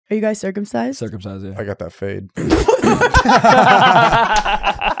Are you guys circumcised? Circumcised, yeah. I got that fade.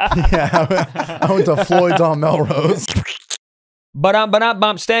 Yeah, I went to Floyd's on Melrose. But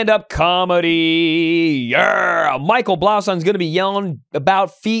stand-up comedy. Yeah. Michael Blauson's going to be yelling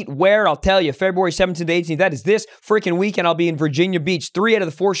about feet where, I'll tell you, February 17th to 18th. That is this freaking weekend. I'll be in Virginia Beach. 3 out of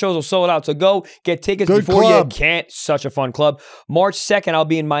the 4 shows will sold out. So go get tickets before you can't. Such a fun club. March 2nd, I'll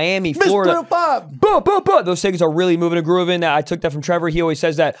be in Miami, Florida. Those tickets are really moving and grooving. I took that from Trevor. He always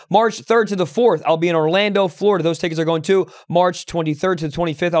says that. March 3rd to the 4th, I'll be in Orlando, Florida. Those tickets are going too. March 23rd to the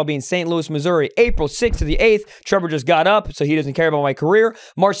 25th, I'll be in St. Louis, Missouri. April 6th to the 8th, Trevor just got up, so he doesn't care about my career.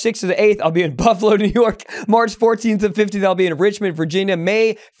 March 6th to the 8th, I'll be in Buffalo, New York. March 14th to 15th, I'll be in Richmond, Virginia.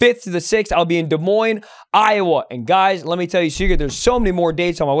 May 5th to the 6th, I'll be in Des Moines, Iowa. And guys, let me tell you a secret. There's so many more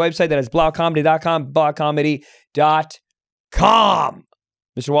dates on my website. That is blaucomedy.com, blaucomedy.com.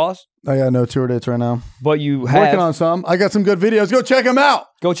 Mr. Wallace? I got no tour dates right now. But you have. Working on some. I got some good videos. Go check them out.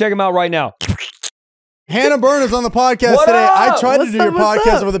 Go check them out right now. Hannah Berner's on the podcast What today. up? I tried to What's do your up, what's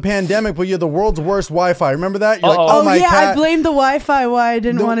podcast up? over the pandemic, but you had the world's worst Wi-Fi. Remember that? You're like, Oh, my yeah, cat. I blamed the Wi-Fi why I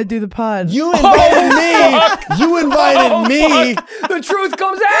didn't want to do the pod. You invited me. You invited me. The truth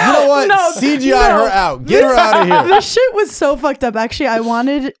comes out. You know what? No, CGI her out. Get her out of here. This shit was so fucked up. Actually, I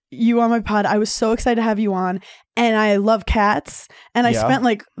wanted you on my pod. I was so excited to have you on. And I love cats. And I spent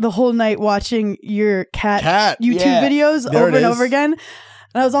like the whole night watching your cat YouTube videos over and over again.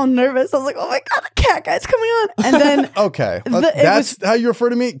 And I was all nervous. I was like, oh my God, the cat guy's coming on. And then okay. That's how you refer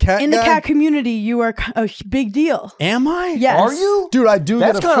to me? Cat in guy? the cat community, you are a big deal. Am I? Yes. Are you? Dude, I do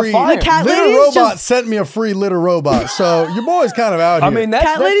That's get a free fire. The cat litter ladies robot just- sent me a free litter robot. So your boy's kind of out here. I mean, that's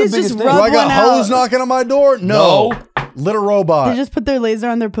Cat the ladies biggest just thing. rub do I got one out. hoes knocking on my door? No. Litter robot. They just put their laser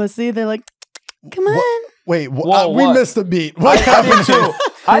on their pussy. They're like, come on. Wait, Whoa, we what? missed the beat. What I happened did too. Are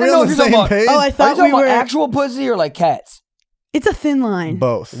I we didn't know on if the you're talking same about. page? Oh, I Are you thought talking we about were. actual pussy or like cats? It's a thin line.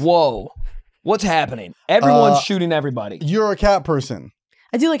 Both. Whoa. What's happening? Everyone's shooting everybody. You're a cat person.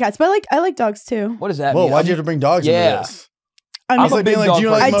 I do like cats, but I like dogs too. What does that Whoa, mean? why'd you have to bring dogs into this? I'm It's a like big being like, dog do you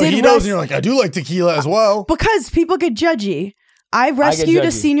like person. I did mojitos? rest- And you're like, I do like tequila as well. because people get judgy. I've rescued a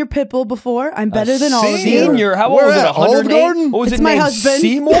judgy. senior pit bull before. I'm better than all of you. Senior? How old Where was it? at? Olive 108? Garden? What was It's it my named? husband.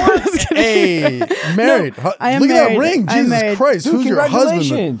 Seymour? Hey, married. I am Look at that married. ring. I'm Jesus married. Christ. Dude, Who's your husband?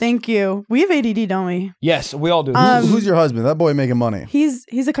 congratulations. Thank you. We have ADD, don't we? Yes, we all do. Who's your husband? That boy making money. He's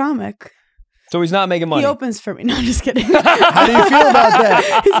a comic. So he's not making money. He opens for me. No, I'm just kidding. How do you feel about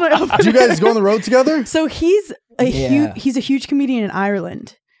that? He's my opener. Do you guys go on the road together? So he's a Yeah. he's a huge comedian in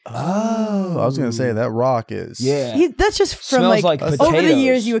Ireland. Oh, I was going to say that rock is. Yeah. That's just from Smells like like over the potatoes.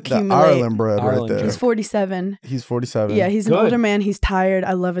 years you The accumulate. Ireland bread Ireland right there. He's 47. He's 47. Yeah, he's an Good. older man. He's tired.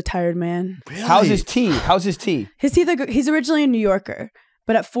 I love a tired man. Really? How's his tea? How's his tea? His teeth are good. He's originally a New Yorker,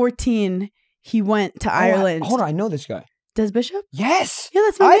 but at 14 he went to Ireland. Hold on, I know this guy. Des Bishop? Yes. Yeah,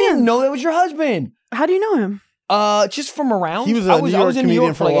 that's my I man. didn't know that was your husband. How do you know him? Just from around. He was I a New I York was in New comedian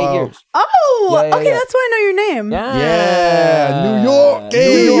York for for a like 8 while. years. Oh, Yeah, yeah, okay, yeah. that's why I know your name. Yeah, New York.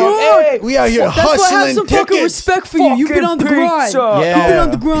 Hey, New York. Hey. We out here That's why I have hustling some fucking tickets. respect for you. You've been on the grind. Pizza. Yeah. You've been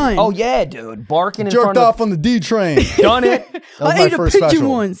on the grind. Oh yeah, dude. Barking in Jerked front off of. on the D train. Done it. That was I my ate a first pigeon special.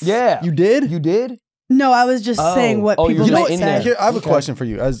 once. Yeah. You did? You did? No, I was just saying what Oh, people you're might just in say. there. Here, I have a Okay. question for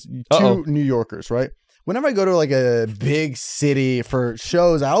you as two New Yorkers, right? Whenever I go to like a big city for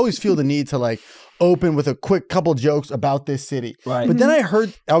shows, I always feel the need to like open with a quick couple jokes about this city. Right. But then I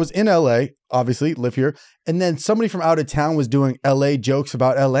heard, I was in LA, obviously, live here. And then somebody from out of town was doing LA jokes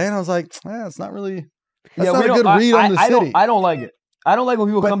about LA. And I was like, it's not really, that's not a good read on the city. I don't like it. I don't like when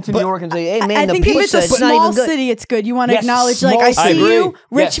people come to New York and say, "Hey man, I the think if it's pizza a is not small even good." city, it's good. You want to Yes, acknowledge, like, small I city. see I agree. you,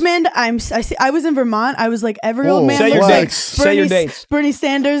 Yes. Richmond. I was in Vermont. I was like, every old Whoa, man say looks your like dates. Say your dates. Bernie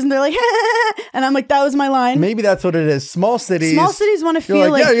Sanders, and they're like, and I'm like, that was my line. Maybe that's what it is. Small cities. Small cities want to You're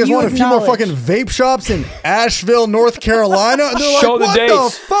feel like, yeah, you guys want a few more acknowledge. fucking vape shops in Asheville, North Carolina? And they're like, Show the what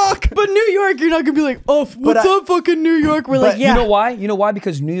dates. the fuck? But New York, you're not gonna be like, oh, what's up, fucking New York? We're like, but yeah, You know why? You know why?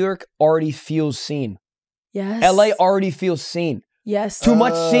 Because New York already feels seen. yes, LA already feels seen. yes, Too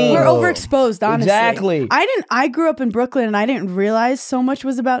much seen. We're overexposed, honestly. Exactly. I grew up in Brooklyn and I didn't realize so much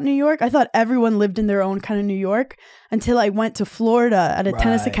was about New York. I thought everyone lived in their own kind of New York until I went to Florida at a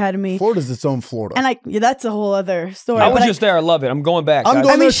tennis Right. academy. Florida's its own Florida. And that's a whole other story. I was But just there. I love it. I'm going back. I'm guys.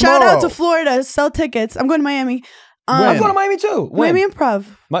 going I mean, there shout out tomorrow. to Florida. Sell tickets. I'm going to Miami. I'm going to Miami too. When? Miami Improv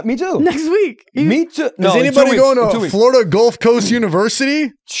Me too. next week. Me too. Is No, in 2 anybody weeks. going In 2 to weeks. Florida Gulf Coast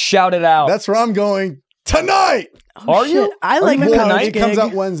University? Shout it out. That's where I'm going tonight. Are Shit, you? I like you a going college tonight? It comes gig.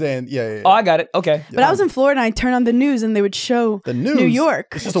 out Wednesday. And yeah. Oh, I got it. Okay. But I was in Florida and I turned on the news and they would show The news. New York.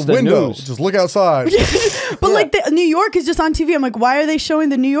 It's just What's a the window. news? Just look outside. But like New York is just on TV. I'm like, why are they showing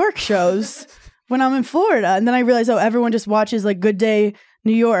the New York shows when I'm in Florida? And then I realized, oh, everyone just watches like Good Day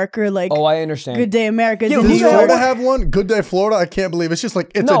New York or like I understand. Good Day America. Does Florida have one? Good Day Florida? I can't believe it's just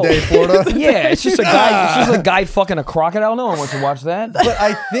like a day Florida. It's just a guy. It's just a guy fucking a crocodile. No one wants to watch that. But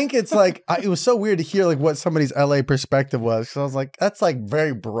I think it's like it was so weird to hear like what somebody's LA perspective was. So I was like, that's like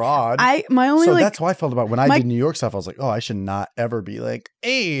very broad. That's how I felt about when I did New York stuff. I was like, oh, I should not ever be like,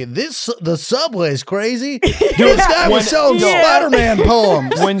 hey, the subway's crazy. Dude, this guy was selling Spider-Man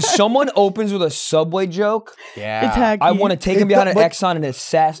poems. When someone opens with a subway joke, I want to take him behind an Exxon and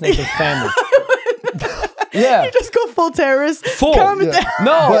assassinate their family. You just go full terrorist. Calm it down.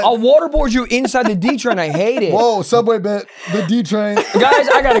 No, I'll waterboard you inside the D train. I hate it. Whoa, subway bit, the D train. Guys,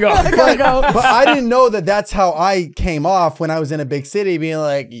 I gotta go. But I didn't know that that's how I came off when I was in a big city, being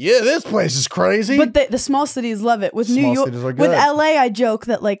like, yeah, this place is crazy. But the small cities love it. With New York, with LA, I joke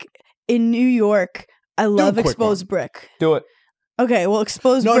that like in New York, I love exposed brick. Do it. Okay, well,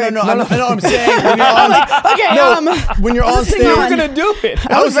 exposed brick. No, I'm saying when you're on, when you're on stage, you're gonna do it.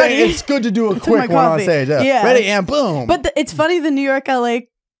 I was saying it's good to do a quick one on stage. Yeah. Ready and boom. But it's funny, the New York, LA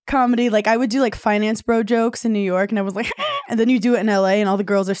comedy, like I would do like finance bro jokes in New York and I was like, and then you do it in LA and all the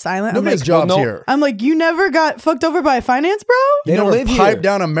girls are silent. Nobody's jobs here. I'm like, you never got fucked over by a finance bro? They don't live here. Pipe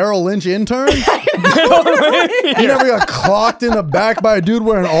down a Merrill Lynch intern? You never got clocked in the back by a dude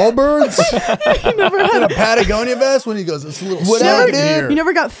wearing Allbirds? You never had a Patagonia vest when he goes, it's a little snug here. You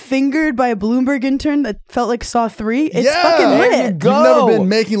never got fingered by a Bloomberg intern that felt like Saw 3? It's fucking lit. You've never been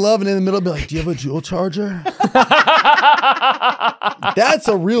making love and in the middle be like, do you have a jewel charger? That's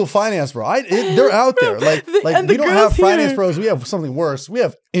a real finance bro. They're out there. Like we don't have finance bros. We have something worse. We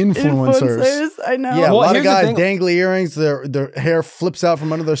have influencers. I know. Yeah, a lot of guys dangly earrings. Their hair flips out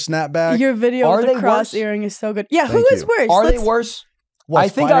from under their snapback. Your video of the cross earring is so good. Yeah, who is worse? Are they worse? What, I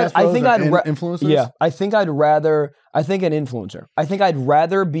think influencers. Yeah, I think an influencer. I think I'd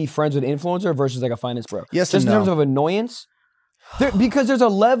rather be friends with an influencer versus like a finance bro. Yes, just in terms of annoyance. Because there's a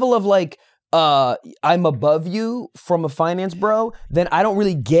level of like, I'm above you from a finance bro, then I don't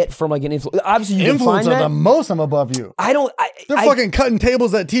really get from like an influencer. Obviously, you influencer the most I'm above you. They're fucking cutting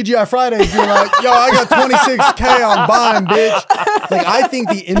tables at TGI Fridays. You're like, yo, I got 26K on buying, bitch. Like, I think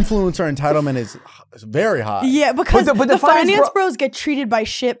the influencer entitlement is very high. Yeah, because but the finance bros get treated by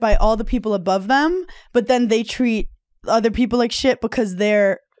shit by all the people above them, but then they treat other people like shit because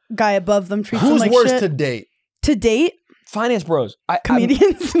their guy above them treats them like shit. Who's worse to date? To date? Finance bros.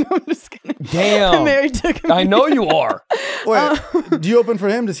 Comedians? No, I'm just kidding. Damn. I'm married to a comedian. I know you are. Wait, do you open for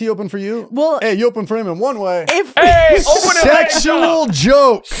him? Does he open for you? Well, hey, you open for him in one way. Sexual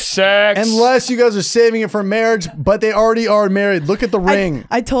joke. Sex. Unless you guys are saving it for marriage, but they already are married. Look at the ring.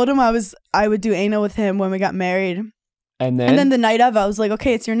 I told him I would do anal with him when we got married. And then the night of, I was like,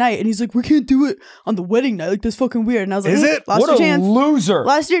 okay, it's your night. And he's like, we can't do it on the wedding night. Like, that's fucking weird. And I was like, is it? Lost your chance. Loser.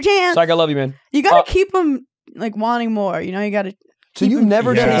 Lost your chance. Psych, I love you, man. You got to keep him like wanting more. You know, you got to. So you've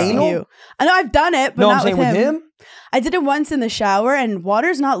never done anal? I know I've done it, but not with him. I did it once in the shower, and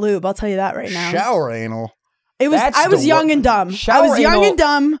water's not lube. I'll tell you that right now. Shower anal. It was. I was young and dumb. I was young and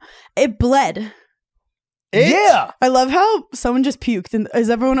dumb. It bled. Yeah. I love how someone just puked. And is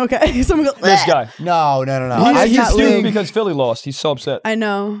everyone okay? Someone goes, this guy. No. He's puked because Philly lost. He's so upset. I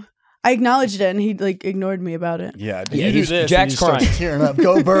know. I acknowledged it, and he like ignored me about it. Yeah. You do this. Jack's crying, tearing up.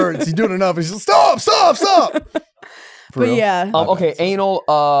 Go Birds. He's doing enough. He's just stop. But yeah. Okay, anal,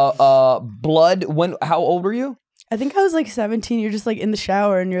 blood. How old are you? I think I was like 17. You're just like in the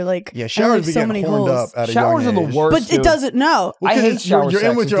shower and you're like, showers be so many holes. Up at a showers young are age. the worst. But it doesn't. No, I hate shower sex.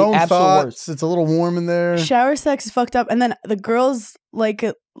 You're in with your own thoughts. It's a little warm in there. Shower sex is fucked up, and then the girls like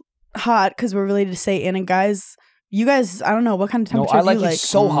it hot because we're related to Satan, and guys. You guys, I don't know what kind of temperature. I like you it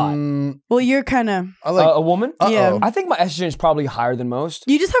so hot. Well, you're kind of a woman. Yeah, I think my estrogen is probably higher than most.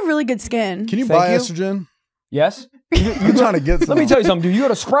 You just have really good skin. Can you buy estrogen? Yes. You're trying to get some. Let me tell you something, dude. You go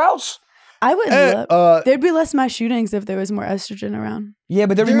to Sprouts? I would there'd be less mass shootings if there was more estrogen around. Yeah,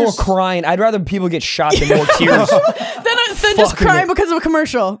 but there'd be more crying. I'd rather people get shot than more tears. than just crying because of a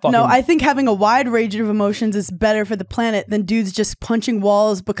commercial. No, I think having a wide range of emotions is better for the planet than dudes just punching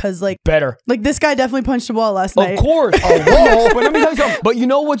walls because better. Like this guy definitely punched a wall last night. Of course. A wall. But let me tell you something. But you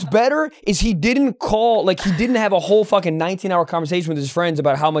know what's better is he didn't have a whole fucking 19-hour conversation with his friends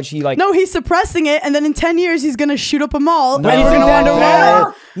about how much he No, he's suppressing it, and then in 10 years he's gonna shoot up a mall and he's gonna wonder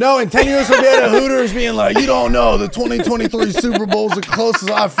why. No, in 10 years he'll be at a Hooters being like, you don't know, the 2023 Super Bowl's the closest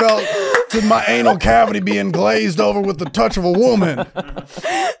I felt to my anal cavity being glazed over with the touch of a woman. To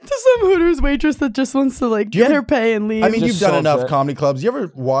some Hooters waitress that just wants to get her pay and leave. I mean, you've done enough comedy clubs. You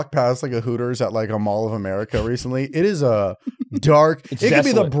ever walk past a Hooters at a Mall of America recently? It is a dark. It could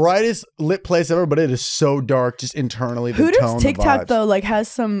be the brightest lit place ever, but it is so dark just internally. The Hooters tone, TikTok though has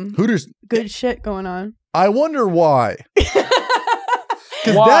some Hooters good shit going on. I wonder why.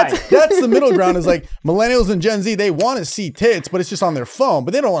 Because that's the middle ground is like millennials and Gen Z, they want to see tits, but it's just on their phone.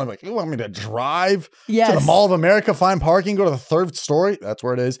 But they don't want to be like, you want me to drive to the Mall of America, find parking, go to the third story? That's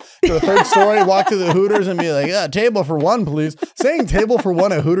where it is. Go to the third story, walk to the Hooters and be like, yeah, table for one, please. Saying table for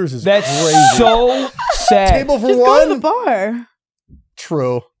one at Hooters is crazy. So sad. Table for just one? go to the bar.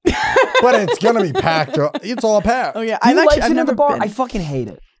 True. But it's going to be packed. It's all packed. Oh, yeah. I've never bar. I fucking hate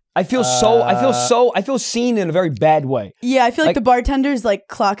it. I feel seen in a very bad way. Yeah, I feel like the bartender's like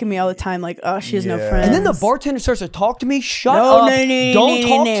clocking me all the time, like, oh, she has no friends. And then the bartender starts to talk to me. Shut up. Don't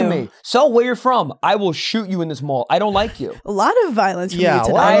talk to me. So where you're from, I will shoot you in this mall. I don't like you. A lot of violence from you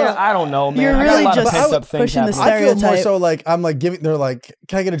today. I don't know, man. You're really just pushing the stereotype. I feel more so like, I'm like they're like,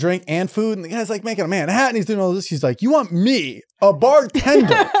 can I get a drink and food? And the guy's like making a man a hat and he's doing all this. He's like, you want me, a bartender,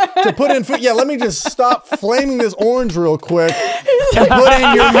 to put in food? Yeah, let me just stop flaming this orange real quick and put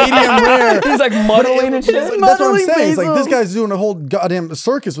in your medium rare. He's like muddling and shit. That's what I'm saying. It's like this guy's doing a whole goddamn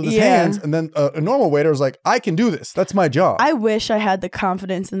circus with his hands, and then a normal waiter is like, I can do this. That's my job. I wish I had the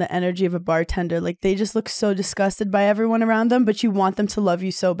confidence and the energy of a bartender. Like they just look so disgusted by everyone around them, but you want them to love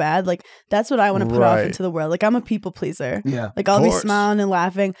you so bad. Like that's what I want to put off into the world. Like I'm a people pleaser. Yeah. Like I'll be smiling and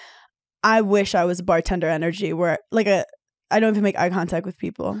laughing. I wish I was a bartender energy where like I don't even make eye contact with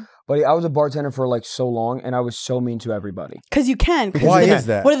people. Buddy, I was a bartender for like so long and I was so mean to everybody. Because you can. Why is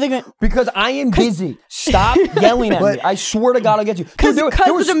that? What are they going to... Because I am busy. Stop yelling at me. I swear to God I'll get you. Because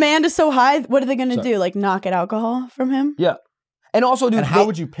the demand is so high, what are they going to do? Like knock it alcohol from him? Yeah. And also, dude, how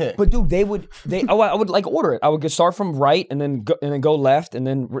would you pick? But dude, I would like order it. I would start from right and then go left and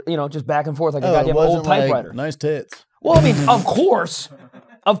then just back and forth like a goddamn old typewriter. Like, nice tits. Well, I mean, of course.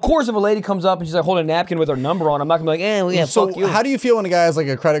 Of course, if a lady comes up and she's like holding a napkin with her number on, I'm not gonna be like, fuck you. How do you feel when a guy has like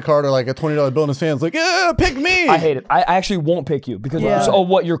a credit card or like a $20 bill in his hands? Like, pick me. I hate it. I actually won't pick you because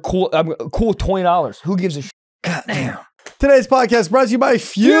what? You're cool. I'm cool with $20. Who gives a shit? Goddamn. Today's podcast brought to you by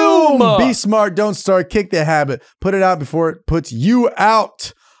Fume. Be smart, don't start. Kick the habit. Put it out before it puts you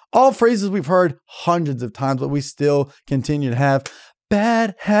out. All phrases we've heard hundreds of times, but we still continue to have.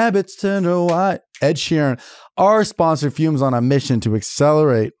 Bad habits to know why. Ed Sheeran, our sponsor, Fume's on a mission to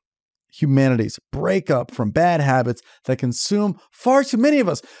accelerate humanity's breakup from bad habits that consume far too many of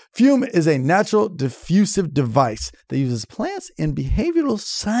us. Fume is a natural diffusive device that uses plants and behavioral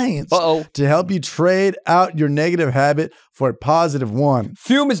science to help you trade out your negative habit for a positive one.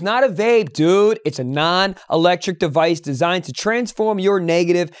 Fume is not a vape, dude. It's a non-electric device designed to transform your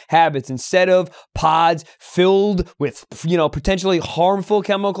negative habits. Instead of pods filled with, potentially harmful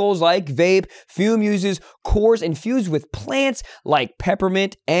chemicals like vape, Fume uses cores infused with plants like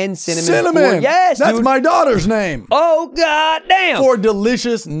peppermint and cinnamon. Cinnamon! Yes, that's dude. my daughter's name. Oh, goddamn. For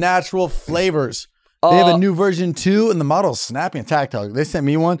delicious natural flavors. They have a new version 2, and the model's snappy and tactile. They sent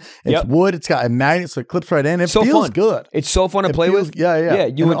me one. It's wood. It's got a magnet, so it clips right in. It feels good. It's so fun to play with. Yeah.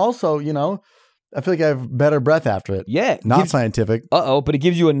 And also, I feel like I have better breath after it. Yeah. Not scientific. But it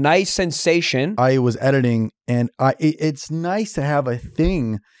gives you a nice sensation. I was editing, and it's nice to have a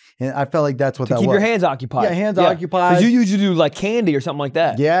thing. And I felt like that's what that was. Keep your hands occupied. Yeah, hands occupied. Because you usually do like candy or something like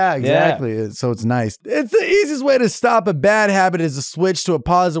that. Yeah, exactly. Yeah. So it's nice. It's the easiest way to stop a bad habit is to switch to a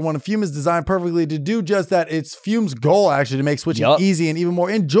positive one. Fume is designed perfectly to do just that. It's Fume's goal, actually, to make switching easy and even more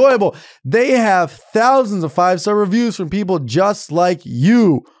enjoyable. They have thousands of 5-star reviews from people just like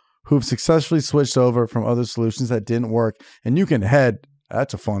you who've successfully switched over from other solutions that didn't work. And you can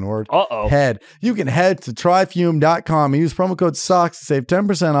that's a fun word. You can head to tryfume.com and use promo code SOCKS to save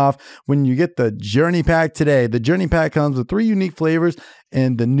 10% off when you get the Journey Pack today. The Journey Pack comes with 3 unique flavors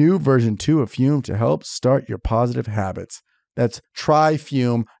and the new version 2 of Fume to help start your positive habits. That's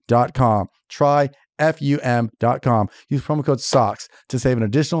tryfume.com. Tryfum.com. Use promo code SOCKS to save an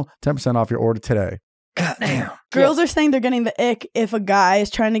additional 10% off your order today. Goddamn. Girls are saying they're getting the ick if a guy is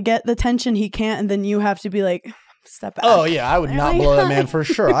trying to get the attention he can't, and then you have to be like, step back. Oh, yeah. I would not blow that man for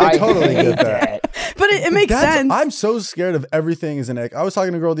sure. I totally get that. But it makes sense. I'm so scared of everything as an ick. I was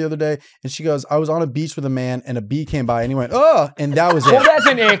talking to a girl the other day, and she goes, I was on a beach with a man, and a bee came by, and he went, oh, and that was it. Well, that's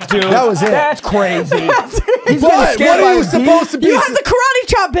an ick, dude. That was it. That's crazy. He's what are you supposed to be? You have the karate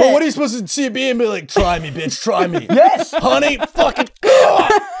chop it. But what are you supposed to see a bee and be like, try me, bitch, try me. Yes. Honey, fucking.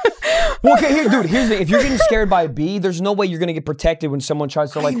 Well, okay, here's the thing. If you're getting scared by a bee, there's no way you're going to get protected when someone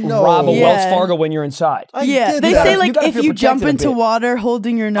tries to rob a Wells Fargo when you're inside. They say like if you jump into water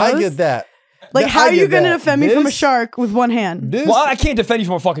holding your nose. I get that. Like, how are you going to defend me from a shark with one hand? Well, I can't defend you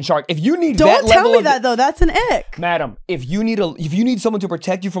from a fucking shark. If you need Don't tell me that, though. That's an ick. Madam, if you need someone to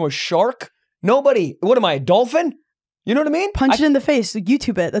protect you from a shark, nobody. What am I, a dolphin? You know what I mean? Punch it in the face.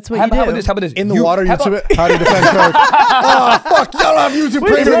 YouTube it. That's what you do. How about this? In the water, YouTube it. How to defend sharks. Oh, fuck. Y'all don't have YouTube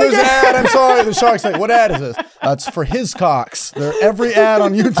Premium. There's an ad. I'm sorry. The shark's like, what ad is this? It's for his cocks. They're every ad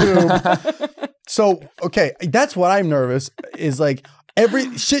on YouTube. So, okay. That's what I'm nervous is like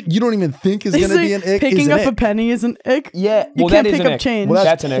every shit you don't even think is going to be an ick. Picking up a penny is an ick. Yeah. You can't pick up change. Well,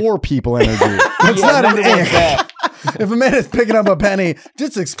 that's poor people energy. That's not an ick. If a man is picking up a penny,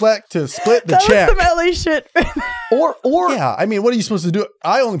 just expect to split the check. That was some LA shit. or yeah, I mean, what are you supposed to do?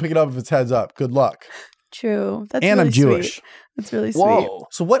 I only pick it up if it's heads up. Good luck. True. That's and really I'm Jewish. Sweet. That's really Whoa. sweet.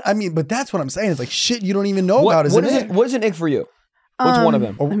 So what? I mean, but that's what I'm saying. It's like shit you don't even know about. What is an ick for you? What's one of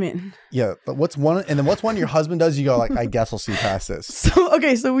them? I mean, yeah, but what's one? And then what's one your husband does? You go like, I guess I'll see past this.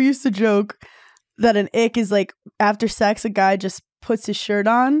 So we used to joke that an ick is like after sex, a guy just puts his shirt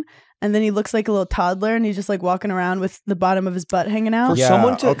on. And then he looks like a little toddler, and he's just like walking around with the bottom of his butt hanging out. For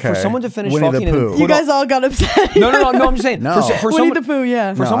someone to finish Winnie fucking, the Pooh. You guys all got upset. No. I'm just saying. No. For Winnie the Pooh,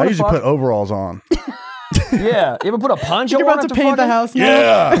 yeah. No, I usually put overalls on. Yeah, you ever put a poncho on? You're about to paint the house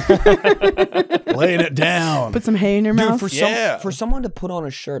now. Yeah, laying it down. Put some hay in your mouth. For someone to put on a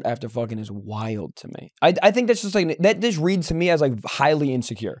shirt after fucking is wild to me. I think that's just like that. Just reads to me as like highly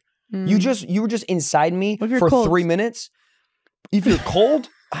insecure. You were just inside me for cold? 3 minutes. If you're cold,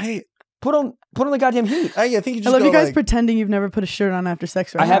 Put on the goddamn heat. I think you just I love you guys like, pretending you've never put a shirt on after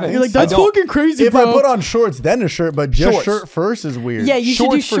sex. Right I haven't. You're like, that's fucking crazy, if bro. I put on shorts, then a shirt, but just shirt first is weird. Yeah, you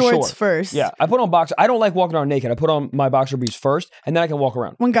should do shorts first. Yeah, I put on boxer. I don't like walking around naked. I put on my boxer briefs first, and then I can walk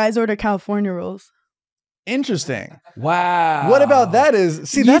around. When guys order California rolls. Interesting. Wow. What about that is,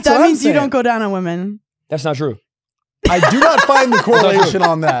 see, that's that what means I'm saying. you don't go down on women. That's not true. I do not find the correlation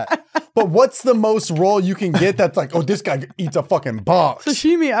on that. But what's the most roll you can get that's like, oh, this guy eats a fucking box?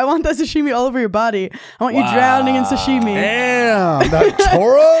 Sashimi. I want that sashimi all over your body. I want you drowning in sashimi. Damn. That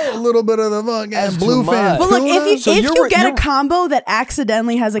Toro? A little bit of the fucking bluefin. But look, if you get a combo that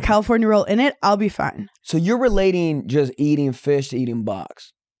accidentally has a California roll in it, I'll be fine. So you're relating just eating fish to eating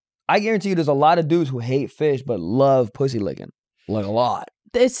box. I guarantee you there's a lot of dudes who hate fish but love pussy licking. Like a lot.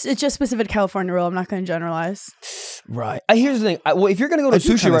 It's just specific California roll. I'm not going to generalize. Right. Here's the thing. Well, if you're going to go to a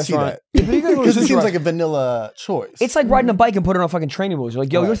sushi restaurant, because it seems like a vanilla choice. It's like riding a bike and putting on fucking training wheels. You're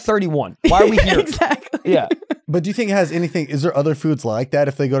like, yo, you're 31. Why are we here? Exactly. Yeah. But do you think it has anything? Is there other foods like that?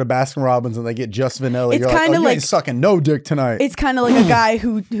 If they go to Baskin Robbins and they get just vanilla, it's you're kind of like, you ain't sucking no dick tonight. It's kind of like a guy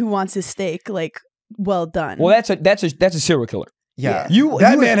who wants his steak like well done. Well, that's a serial killer. Yeah,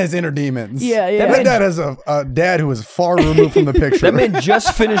 that man has inner demons. Yeah. That dad has a dad who is far removed from the picture. That man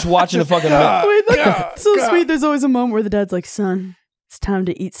just finished watching the fucking. Wait, that's so sweet. There's always a moment where the dad's like, "Son, it's time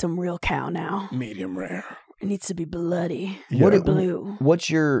to eat some real cow now. Medium rare. It needs to be bloody. Yeah. Blue. What's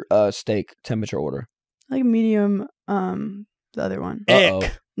your steak temperature order? Like medium. The other one.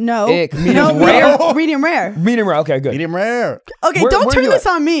 Ick. No. Ick. Medium rare. Medium rare. Medium rare. Okay, good. Medium rare. Okay, don't turn this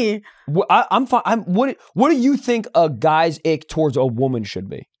on me. I'm fine. What do you think a guy's ick towards a woman should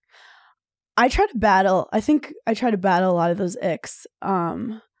be? I try to battle. I think I try to battle a lot of those icks.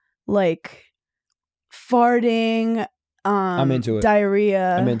 Like farting. I'm into it.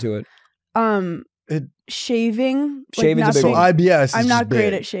 Diarrhea. I'm into it. Shaving. Shaving's a big So IBS. I'm not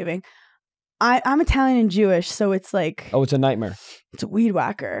great at shaving. I'm Italian and Jewish, so it's like it's a nightmare. It's a weed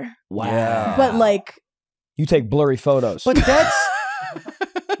whacker. Wow. Yeah. But like you take blurry photos. But that's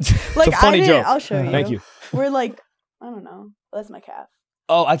like it's a funny joke. I'll show you. Thank you. We're like, I don't know. That's my calf.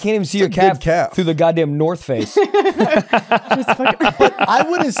 Oh, I can't even see your calf through the goddamn North Face. But I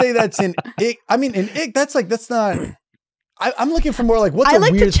wouldn't say that's an ick. I mean, an ick, that's not. I'm looking for more like what's I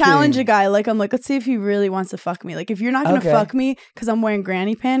like to challenge thing? A guy. Like I'm like, let's see if he really wants to fuck me. Like if you're not gonna fuck me because I'm wearing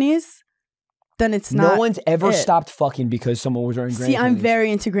granny panties, then it's not. No one's ever stopped fucking because someone was wearing granny panties. See, I'm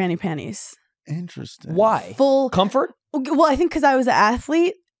very into granny panties. Interesting. Why? Full comfort? Well, I think because I was an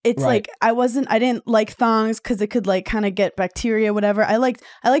athlete. It's right. like I didn't like thongs because it could like kind of get bacteria, whatever. I like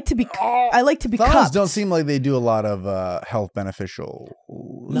to be thongs cupped. Don't seem like they do a lot of health beneficial.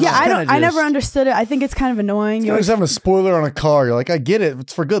 Yeah, I never understood it. I think it's kind of annoying. You're just having a spoiler on a car. You're like, I get it.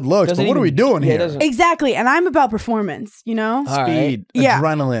 It's for good looks, but what are we doing here? Exactly, and I'm about performance. You know, speed,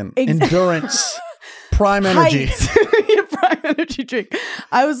 adrenaline, endurance, prime energy, prime energy drink.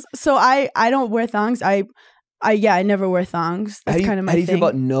 I don't wear thongs. I never wear thongs. That's kind of my thing. How do you feel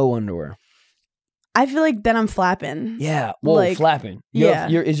about no underwear? I feel like then I'm flapping. Yeah. Whoa, like, flapping.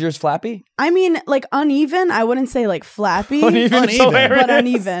 Is yours flappy? I mean, like uneven. I wouldn't say like flappy. uneven. But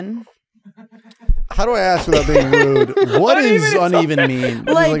uneven. How do I ask without being rude? What does uneven mean?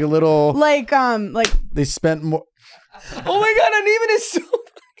 Like a little... Like they spent more... Oh my God, uneven is so...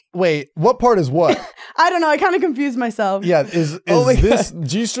 Wait, what part is what? I don't know. I kind of confused myself. Yeah, is this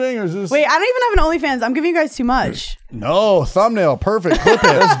G-string or is this? Wait, I don't even have an OnlyFans. I'm giving you guys too much. No, thumbnail, perfect. Clip it.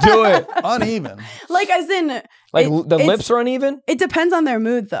 Let's do it. Uneven. Like as in, like the lips are uneven. It depends on their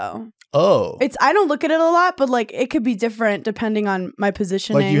mood, though. Oh, I don't look at it a lot, but like it could be different depending on my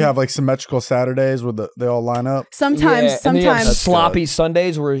positioning. Like you have like symmetrical Saturdays where they all line up. Sometimes sloppy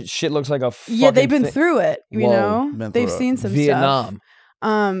Sundays where shit looks like a fucking they've been through it. You know, they've seen some Vietnam.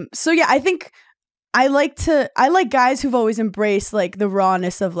 Stuff. So yeah, I think I like guys who've always embraced like the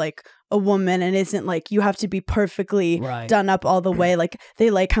rawness of like a woman and isn't like you have to be perfectly done up all the way. Like they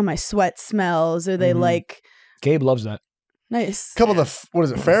like how my sweat smells or they like. Gabe loves that. Nice. Couple of what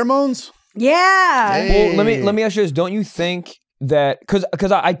is it? Pheromones? Yeah. Hey. Well, let me ask you this: don't you think that because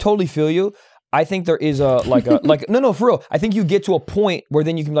I totally feel you. I think there is no for real. I think you get to a point where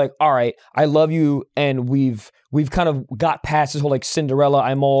then you can be like, all right, I love you, and we've kind of got past this whole like Cinderella.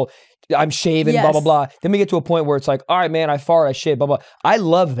 I'm shaving, blah blah blah. Then we get to a point where it's like, all right, man, I fart, I shave, blah blah. I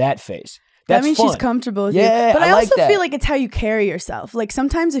love that phase. That means she's comfortable with you. But I also feel like it's how you carry yourself. Like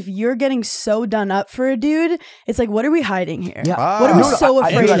sometimes if you're getting so done up for a dude, it's like, what are we hiding here? Yeah. What are we so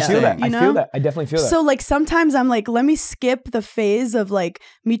afraid of? I feel that. I feel that. I definitely feel that. So like sometimes I'm like, let me skip the phase of like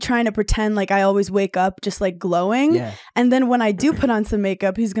me trying to pretend like I always wake up just like glowing. Yeah. And then when I do put on some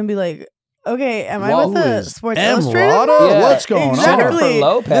makeup, he's going to be like, okay, am I with the Sports Illustrated? Yeah. What's going on? Jennifer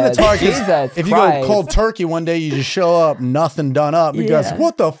Lopez. Then it's hard because if you go cold turkey one day, you just show up, nothing done up. You guys,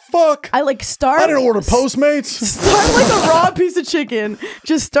 what the fuck? I like start. I didn't order Postmates. Start like a raw piece of chicken.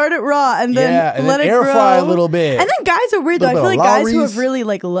 Just start it raw and then let it air grow. Fry a little bit. And then guys are weird though. I feel like guys who have really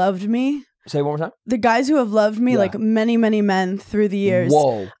like loved me. Say it one more time. The guys who have loved me, like many, many men through the years.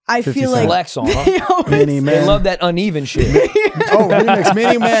 Whoa. I feel like flex on many men. They love that uneven shit. Remix.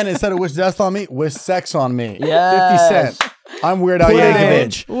 Many men instead of wish death on me, wish sex on me. Yes. 50 Cent. I'm Weird Al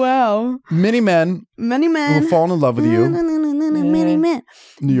Yankovic. Wow. Many men who fall in love with you. Many men.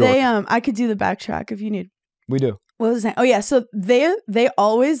 New York. I could do the backtrack if you need. We do. What was I saying? Oh yeah. So they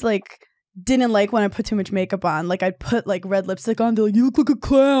always like didn't like when I put too much makeup on. Like I'd put like red lipstick on. They're like, you look like a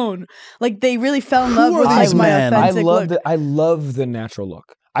clown. Like they really fell in love with like my authentic look. I love the natural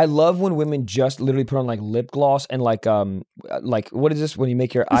look. I love when women just literally put on like lip gloss and like what is this when you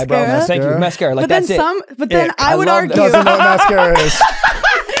make your eyebrows? Thank you, mascara. Like that's it. But then I would argue doesn't know what mascara is.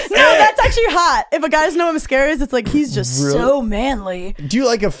 No, that's actually hot. If a guy doesn't know what mascara is, it's like he's just so manly. Do you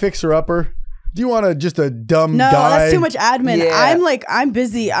like a fixer upper? Do you want just a dumb guy? No, that's too much admin. Yeah. I'm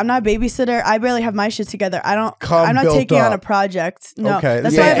busy. I'm not a babysitter. I barely have my shit together. I'm not taking on a project. No. Okay.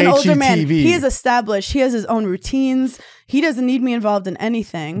 That's why I have an older man. He is established. He has his own routines. He doesn't need me involved in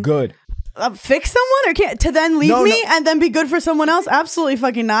anything. Good. Fix someone or can't to then leave me and then be good for someone else? Absolutely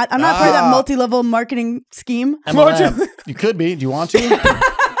fucking not. I'm not part of that multi-level marketing scheme. You could be. Do you want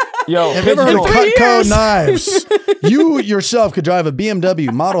to? Yo, have you ever heard of Cutco knives? You yourself could drive a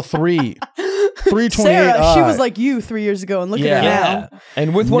BMW Model 3. 328i. Sarah, she was like you 3 years ago, and look at her now.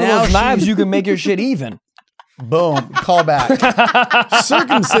 And with one of those knives, you can make your shit even. Boom. Call back.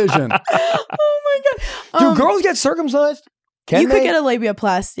 Circumcision. Oh my god. Do girls get circumcised? You could get a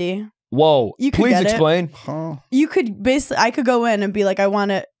labiaplasty. Whoa. You could Please explain. You could basically, I could go in and be like, I want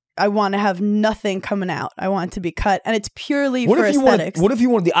to have nothing coming out. I want it to be cut. And it's purely for aesthetics. What if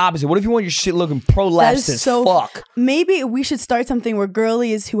you wanted the opposite? What if you want your shit looking prolapsed as fuck? Maybe we should start something where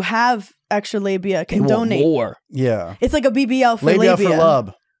girlies who have extra labia can donate. More. Yeah. It's like a BBL for labia. For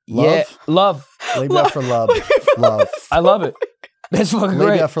love. Yeah. Love. Labia for love. Love. I love it. That's fucking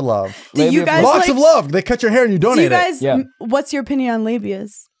great. Labia for love. Do you guys lots of love. They cut your hair and you donate it. What's your opinion on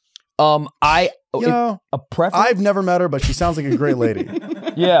labias? A preference? I've never met her, but she sounds like a great lady.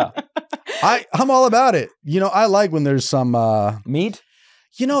 Yeah. I'm all about it. I like when there's some meat.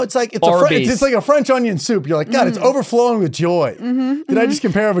 It's like it's like a French onion soup. You're like, God, it's overflowing with joy. Did I just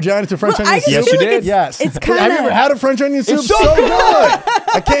compare a vagina to French onion soup? Yes, you did. Yes. It's kind of. Have you ever had a French onion soup? It's so good.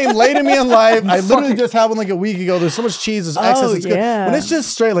 I came late in me in life. I literally just had one like a week ago. There's so much cheese. There's excess. It's good. When it's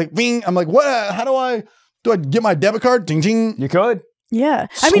just straight like, bing, I'm like, what? How do I get my debit card? Ding, ding. You could. Yeah.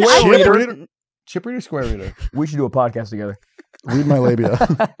 Chip reader, square reader. We should do a podcast together. Read my labia.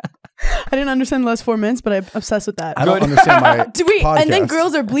 I didn't understand the last 4 minutes, but I'm obsessed with that. I don't understand my podcast. And then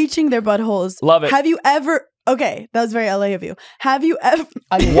girls are bleaching their buttholes. Love it. Have you ever... Okay, that was very LA of you. Have you ever...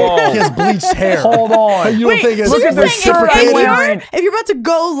 Whoa. He has bleached hair. Hold on. You don't think it's reciprocated? If you're about to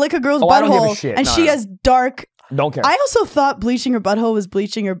go lick a girl's butthole and she has dark... Don't care. I also thought bleaching her butthole was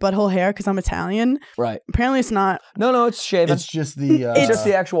bleaching her butthole hair because I'm Italian. Right. Apparently it's not. No, it's shaven. It's just the... it's just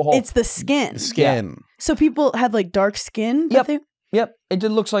the actual hole. It's the skin. The skin. So people have like dark skin? Yep. Yep. It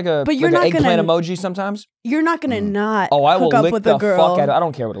just looks like a but you're like not an eggplant emoji sometimes. You're not gonna not I will hook up lick with the a girl. fuck out of, I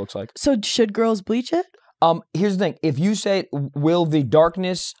don't care what it looks like. So should girls bleach it? Here's the thing. If you say, will the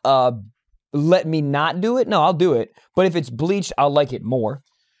darkness let me not do it? No, I'll do it. But if it's bleached, I'll like it more.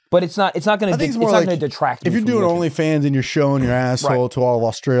 But it's not going to detract. If me you're doing OnlyFans and you're showing your asshole to all of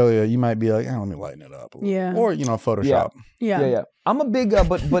Australia, you might be like, let me lighten it up. Yeah. Or Photoshop. Yeah. I'm a big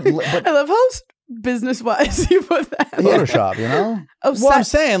but I love how business wise you put that. Photoshop, Oh, well, I'm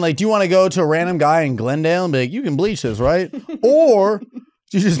saying, like, do you want to go to a random guy in Glendale and be like, you can bleach this, right? Or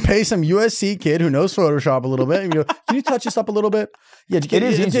do you just pay some USC kid who knows Photoshop a little bit and you go, can you touch this up a little bit? Yeah, it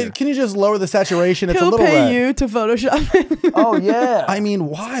is easier. Can you just lower the saturation? It's He'll a little pay red. you to Photoshop it. Oh, yeah. I mean,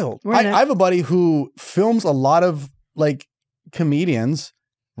 wild. I have a buddy who films a lot of, like, comedians,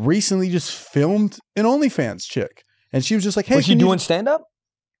 recently just filmed an OnlyFans chick. And she was just like, hey. Was she doing stand-up?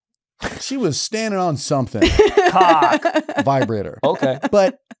 She was standing on something. Cock. Vibrator. Okay.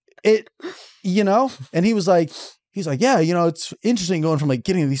 But it, and he's like, yeah, it's interesting going from like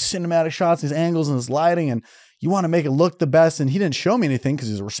getting these cinematic shots, these angles and this lighting, and you want to make it look the best. And he didn't show me anything because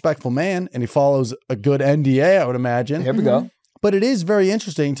he's a respectful man and he follows a good NDA, I would imagine. Here we go. But it is very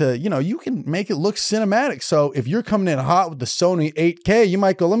interesting to, you can make it look cinematic. So if you're coming in hot with the Sony 8K, you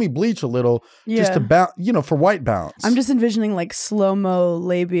might go, let me bleach a little just to for white balance. I'm just envisioning like slow-mo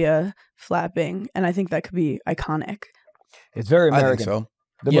labia flapping, and I think that could be iconic. It's very American. I think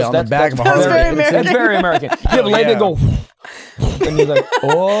so. On the back of a That's very American. It's very American. You have a labia go, and you're like,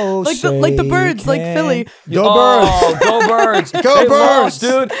 oh, like the birds, like Philly. Go Birds. Go Birds. Go Birds. Birds. Lost,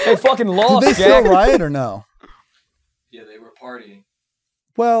 dude. They fucking lost, Did they still riot or no? Yeah, they were partying.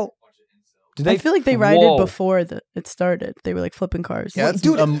 Well, I feel like they rioted before it started. They were like flipping cars. Yeah,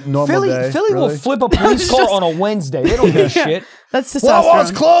 dude, a normal Philly day, will flip a police car on a Wednesday. They don't give a shit. That's testosterone. Well,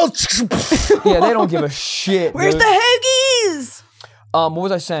 it's closed. Yeah, they don't give a shit. Where's dude. the Haggies? What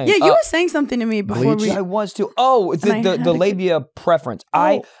was I saying? Yeah, you were saying something to me before bleach. I was too. Oh, the labia preference.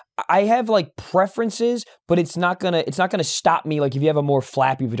 Oh. I have like preferences, but it's not gonna stop me. Like if you have a more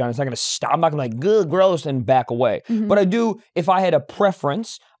flappy vagina, it's not gonna stop. I'm not gonna like good, gross, and back away. Mm-hmm. But I do. If I had a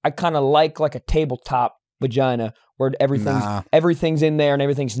preference, I kind of like a tabletop vagina where everything's in there and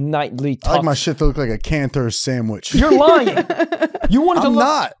everything's nightly tucked. I like my shit to look like a Cantor sandwich. You're lying. You want it to I'm look.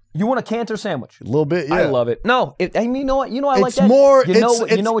 not. You want a Cantor sandwich? A little bit, yeah. I love it. No, I mean, you know what? I like It's that. more. You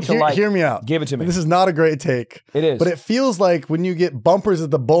know what you like. Hear me out. Give it to me. This is not a great take. It is. But it feels like when you get bumpers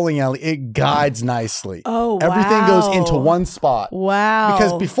at the bowling alley, it guides nicely. Oh, Everything goes into one spot. Wow.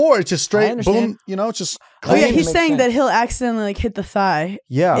 Because before it's just straight boom, it's just Oh yeah, clean. he's saying that he'll accidentally like hit the thigh.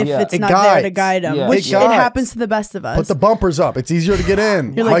 Yeah. If it's It not guides. there to guide him, Yeah. which It it guides. happens to the best of us. Put the bumpers up. It's easier to get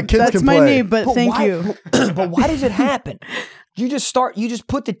in. You're My like, kids that's can my play. knee, but thank you. But why does it happen? You just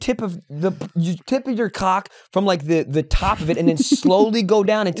put the tip of your cock from like the top of it and then slowly go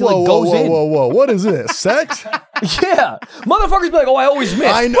down until it goes in. Whoa. What is this? Sex? Yeah. Motherfuckers be like, oh, I always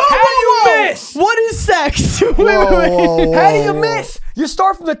miss. I know. How do you miss? What is sex? Wait. Whoa. How do you miss? You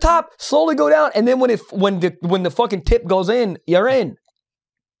start from the top, slowly go down, and then when the fucking tip goes in, you're in.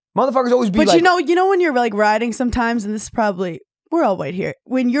 Motherfuckers always be But like, you know when you're like riding sometimes, and this is probably we're all white here.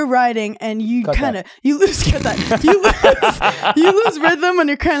 When you're riding and you you lose rhythm when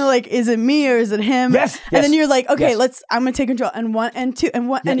you're kind of like, is it me or is it him? Yes. And then you're like, okay, I'm gonna take control. And 1 and 2 and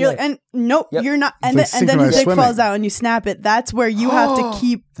 1 and you're like, and nope, you're not. And It's then his dick swimming. falls out and you snap it. That's where you have to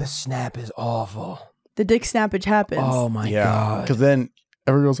keep the snap is awful. the dick snappage happens. Oh my god. Because then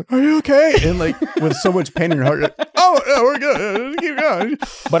everyone's like, are you okay? And like with so much pain in your heart, you're like, oh yeah, we're good. Keep going.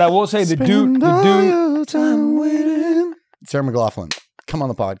 But I will say the dude. Time waiting. Sarah McLachlan, come on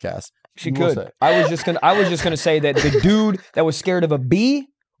the podcast. She could. I was just gonna say that the dude that was scared of a bee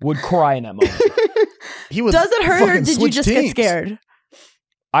would cry in that moment. He would. Does it hurt or fucking did you switch just teams. get scared?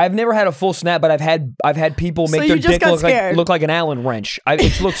 I've never had a full snap, but I've had people make their dick look like an Allen wrench.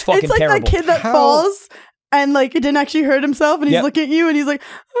 It looks fucking It's like terrible. that kid that falls and like it didn't actually hurt himself and he's looking at you and he's like,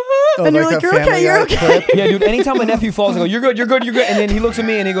 and you're like, you're okay, you're okay. Yeah, dude. Anytime my nephew falls, I go, you're good, and then he looks at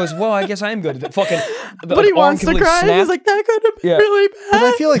me and he goes, well, I guess I am good. But he wants to cry. And he's like, that could have been really bad. But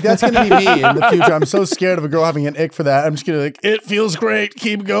I feel like that's gonna be me in the future. I'm so scared of a girl having an ick for that. I'm just gonna be like, it feels great.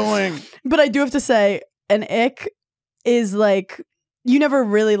 Keep going. But I do have to say, an ick is like, you never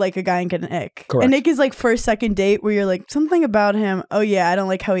really like a guy and get an ick. Correct. An ick is like first, second date where you're like, something about him. Oh yeah, I don't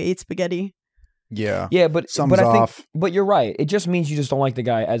like how he ate spaghetti. Yeah. Yeah, but Something's I think, off. but you're right. It just means you just don't like the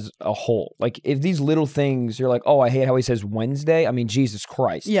guy as a whole. Like if these little things, you're like, oh, I hate how he says Wednesday. I mean, Jesus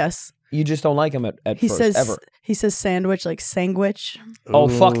Christ. Yes. You just don't like him at He first, says ever. He says sandwich like sandwich. Oh,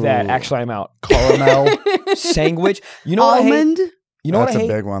 fuck that. Actually, I'm out. Caramel. Sandwich. You know Almond. what I hate? You know That's what I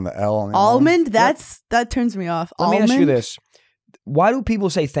hate? a big one. The L on the Almond. That turns me off. Let me ask you this. why do people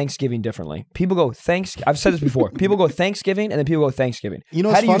say Thanksgiving differently? People go I've said this before. People go Thanksgiving and then people go Thanksgiving. You know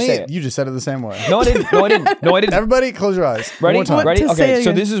what's funny? You, you just said it the same way. No, I didn't. Everybody close your eyes. Ready? One time. Ready? Okay,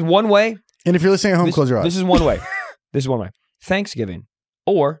 so this is one way. And if you're listening at home, close your eyes. This is one way. This is one way. Thanksgiving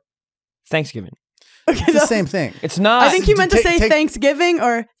or Thanksgiving. Okay, it's the same thing. It's not. I think you meant to say Thanksgiving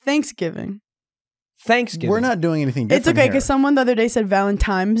or Thanksgiving. Thanksgiving. We're not doing anything different. It's okay because someone the other day said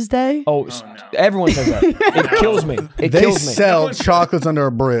Valentimes Day. Oh, no. Everyone says that. It kills me. They sell chocolates under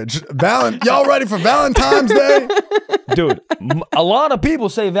a bridge. Y'all ready for Valentimes Day? Dude, a lot of people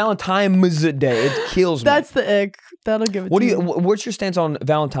say Valentine's Day. It kills me. That's the ick. That'll give it to you. What's your stance on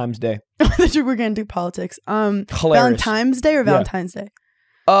Valentine's Day? We're going to do politics. Valentine's Day or Valentine's Day?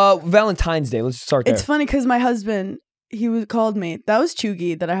 Valentine's Day. Let's start there. It's funny because my husband, called me. That was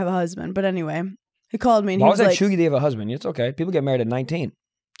chuggy that I have a husband. But anyway, he called me and Why he was that like, chuggy they have a husband? It's okay. People get married at 19.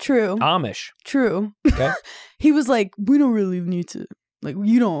 True. Amish. True. Okay. He was like, we don't really need to. Like,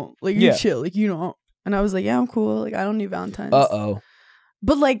 you don't. Like, you chill. Like, you don't. And I was like, yeah, I'm cool. Like, I don't need Valentine's. Uh-oh.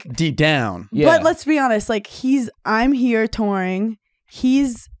 But like. Deep down. Yeah. But let's be honest. Like, I'm here touring.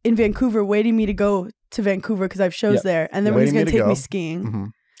 He's in Vancouver waiting me to go to Vancouver because I have shows there. And then he's going to take me skiing. Mm-hmm.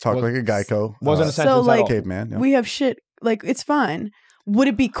 Talk like a Geico. Wasn't a sentence so, like, at all. Caveman. We have shit. Like, it's fine. Would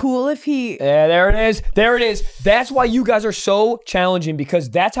it be cool if he... Yeah, there it is. There it is. That's why you guys are so challenging because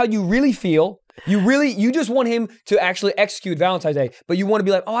that's how you really feel. You just want him to actually execute Valentine's Day, but you want to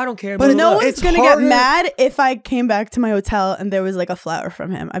be like, oh, I don't care. But no one's going to get mad if I came back to my hotel and there was like a flower from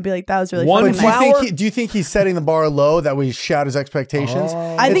him. I'd be like, that was really fucking nice. Do you think he's setting the bar low that we shout his expectations?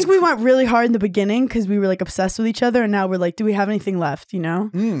 I think we went really hard in the beginning because we were like obsessed with each other and now we're like, do we have anything left, you know?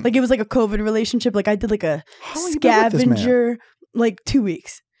 Like it was like a COVID relationship. Like I did like a scavenger, like 2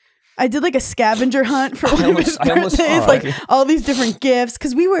 weeks. I did like a scavenger hunt for one of his birthdays, like all these different gifts.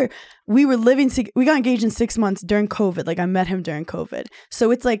 Because we were living, we got engaged in 6 months during COVID. Like I met him during COVID.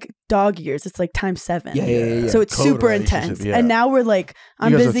 So it's like dog years. It's like times 7. Yeah. So it's super intense. Yeah. And now we're like,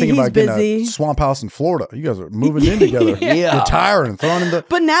 I'm busy, he's busy. Swamp house in Florida. You guys are moving in together. Retiring, throwing in the...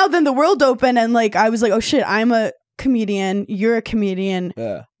 But now then the world opened and like, I was like, oh shit, I'm a comedian. You're a comedian.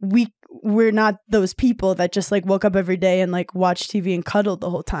 Yeah. We're not those people that just like woke up every day and like watched TV and cuddled the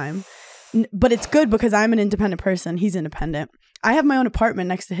whole time. But it's good because I'm an independent person. He's independent. I have my own apartment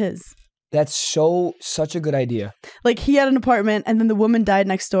next to his. That's such a good idea. Like he had an apartment and then the woman died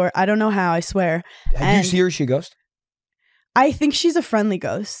next door. I don't know how, I swear. Do you see her? Is she a ghost? I think she's a friendly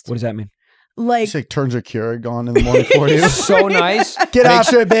ghost. What does that mean? Like she turns her Keurig on in the morning for you. So nice. Get out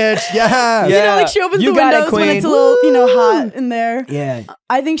there, bitch. Yeah. You know, like she opens the windows when it's a little, hot in there. Yeah.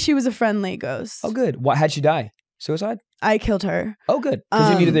 I think she was a friendly ghost. Oh, good. How'd she die? Suicide? I killed her. Oh, good.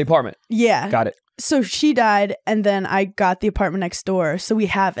 Because you needed the apartment. Yeah. Got it. So she died, and then I got the apartment next door, so we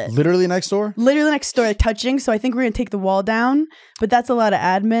have it. Literally next door? Literally next door, touching. So I think we're going to take the wall down, but that's a lot of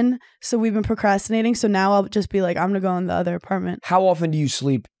admin. So we've been procrastinating. So now I'll just be like, I'm going to go in the other apartment. How often do you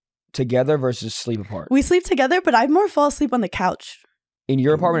sleep together versus sleep apart? We sleep together, but I more fall asleep on the couch. In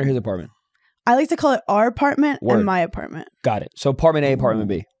your apartment or his apartment? I like to call it our apartment and my apartment. Got it. So apartment A, apartment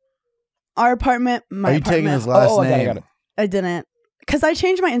B. Our apartment, my apartment. Are you taking his last name? I got it. I didn't. Because I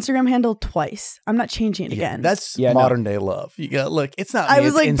changed my Instagram handle twice. I'm not changing it again. That's modern day love. You got look. It's not. I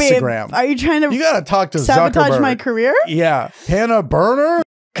was like, Instagram. Babe, are you trying to? You got to talk to sabotage Zuckerberg. My career? Yeah, Hannah Berner.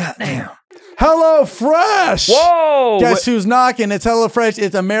 Goddamn. Hello Fresh. Whoa! Guess who's knocking? It's HelloFresh.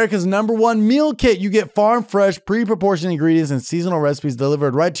 It's America's #1 meal kit. You get farm fresh, pre-proportioned ingredients and seasonal recipes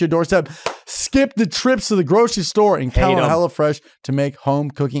delivered right to your doorstep. Skip the trips to the grocery store and count on HelloFresh to make home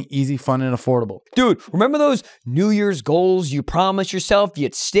cooking easy, fun, and affordable. Dude, remember those New Year's goals you promised yourself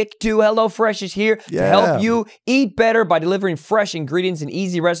you'd stick to? HelloFresh is here to help you eat better by delivering fresh ingredients and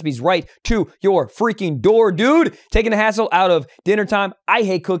easy recipes right to your freaking door, dude. Taking the hassle out of dinner time. I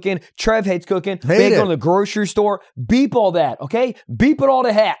hate cooking. Trev hates cooking. They go to the grocery store. Beep all that, okay? Beep it all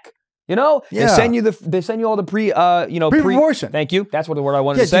to heck. You know, they send you all the pre-proportion. Thank you. That's what the word I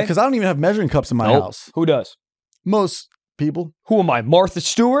wanted to say. Because I don't even have measuring cups in my house. Who does? Most people. Who am I? Martha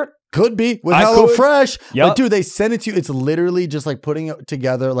Stewart? Could be with HelloFresh. Yep. But dude, they send it to you. It's literally just like putting it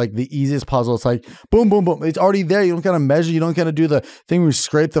together like the easiest puzzle. It's like boom, boom, boom. It's already there. You don't kind of measure. You don't kind of do the thing where you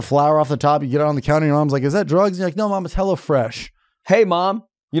scrape the flour off the top. You get it on the counter. Your mom's like, is that drugs? And you're like, no, mom, it's HelloFresh. Hey, mom.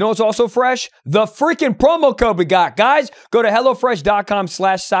 You know what's also fresh? The freaking promo code we got. Guys, go to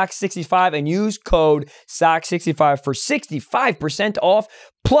HelloFresh.com/Sock65 and use code Sock65 for 65% off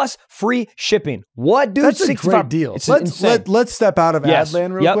plus free shipping. What, dude? That's a great deal. Let's step out of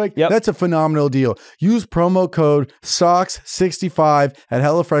Adland real quick. That's a phenomenal deal. Use promo code SOCKS65 at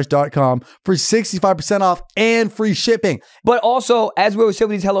HelloFresh.com for 65% off and free shipping. But also, as we always say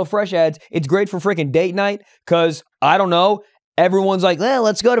with these HelloFresh ads, it's great for freaking date night because, I don't know, Everyone's like,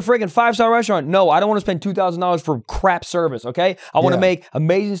 let's go to freaking 5-star restaurant. No, I don't want to spend $2,000 for crap service, okay? I want to make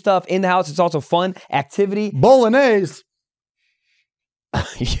amazing stuff in the house. It's also fun, activity. Bolognese.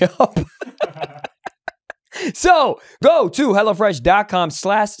 Yup. So go to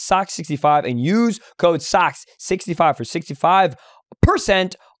HelloFresh.com/Sox65 and use code SOX65 for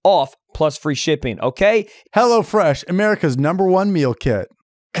 65% off plus free shipping, okay? HelloFresh, America's #1 meal kit.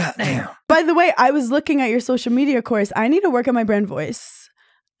 God damn. By the way, I was looking at your social media course. I need to work on my brand voice,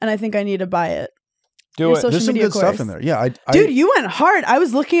 and I think I need to buy it. Do it. There's some good stuff in there. Yeah, dude, you went hard. I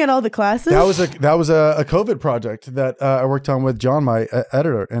was looking at all the classes. That was a COVID project that I worked on with John, my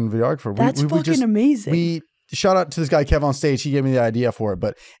editor and videographer. That's fucking amazing. Shout out to this guy, Kev, on stage. He gave me the idea for it,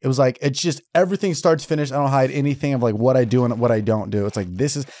 but it was like, it's just everything start to finish. I don't hide anything of like what I do and what I don't do. It's like,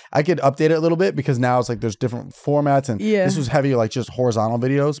 I could update it a little bit because now it's like there's different formats and this was heavy, like just horizontal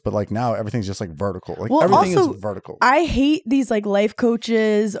videos, but like now everything's just like vertical. Like everything is vertical. I hate these like life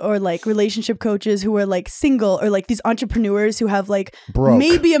coaches or like relationship coaches who are like single or like these entrepreneurs who have like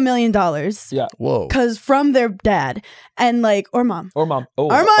maybe $1 million. Yeah. Whoa. Because from their dad and like, or mom. Oh, I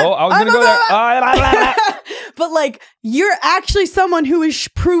was going to go there. But like, you're actually someone who is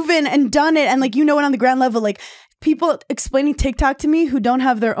proven and done it, and like, you know it on the ground level. Like, people explaining TikTok to me who don't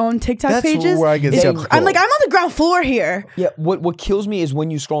have their own TikTok pages. That's where I get skeptical. I'm like, I'm on the ground floor here. Yeah. What kills me is when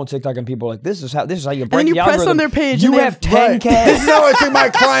you scroll on TikTok and people are like, this is how you break the algorithm. And you press on their page. You have 10K. This is how I took my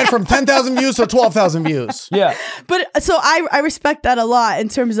client from 10,000 views to 12,000 views. Yeah. But so I respect that a lot in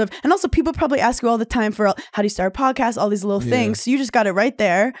terms of, and also people probably ask you all the time for how do you start a podcast, all these little things. So you just got it right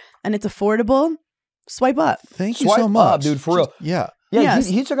there, and it's affordable. Swipe up. Thank you so much, up, dude. For real. Yeah. Yeah, yes.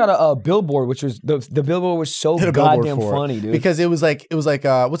 he took out a billboard, which was the billboard was so goddamn funny, dude. Because it was like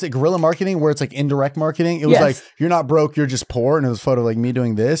what's it, guerrilla marketing, where it's like indirect marketing. It was like, you're not broke, you're just poor, and it was a photo of like me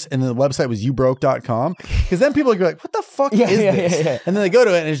doing this, and then the website was youbroke.com. Because then people are like, what the fuck is this? Yeah. And then they go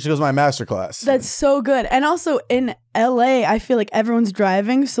to it and it just goes my masterclass. That's so good. And also in LA, I feel like everyone's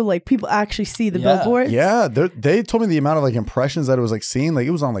driving, so like people actually see the billboards. Yeah, they told me the amount of like impressions that it was like seen. Like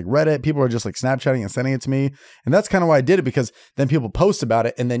it was on like Reddit. People were just like Snapchatting and sending it to me, and that's kind of why I did it, because then people post about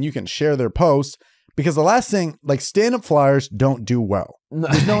it, and then you can share their post. Because the last thing, like stand-up flyers don't do well.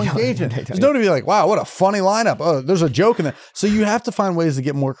 There's no engagement. There's nobody to be like, wow, what a funny lineup. Oh, there's a joke in there. So you have to find ways to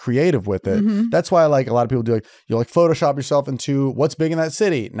get more creative with it. That's why like a lot of people do like, you like Photoshop yourself into what's big in that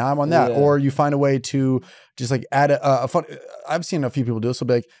city. Now I'm on that. Or you find a way to just like add a fun. I've seen a few people do this. So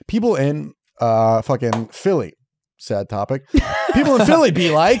like people in fucking Philly. Sad topic. People in Philly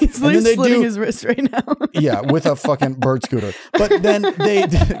be like, he's and then they slitting his wrist right now. Yeah, with a fucking bird scooter. But then they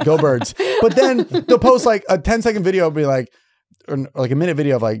go birds. But then they'll post like a 10-second video, be like, or like a minute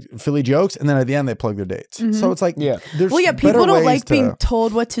video of like Philly jokes, and then at the end they plug their dates. So it's like, there's people don't like being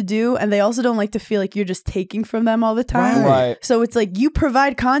told what to do, and they also don't like to feel like you're just taking from them all the time. Right. So it's like you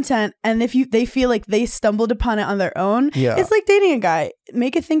provide content, and if they feel like they stumbled upon it on their own, it's like dating a guy.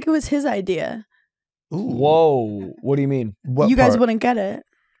 Make it think it was his idea. Ooh. Whoa. What do you mean? You guys wouldn't get it.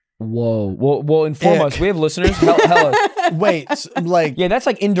 Whoa. Well, inform us. We have listeners. Hell us. Wait, like... Yeah, that's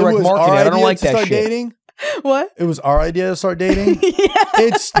like indirect marketing. I don't like that shit. Dating? What? It was our idea to start dating?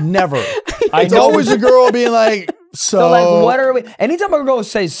 It's never. It's always a girl being like, so like, what are we... Anytime a girl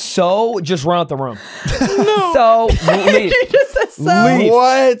says so, just run out the room. No. So, leave. She just says so. Leave.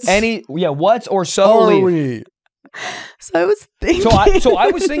 What? What's or so leave. We? So I was thinking. So I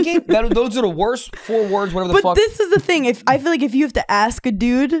was thinking that those are the worst 4 words, whatever the fuck. But this is the thing. I feel like if you have to ask a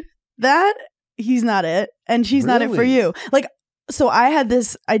dude that, he's not it, and she's not it for you. Like, so I had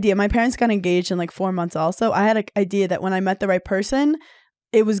this idea. My parents got engaged in like 4 months. Also, I had an idea that when I met the right person,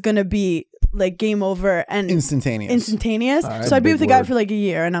 it was gonna be like game over and instantaneous. So I'd be with the guy for like a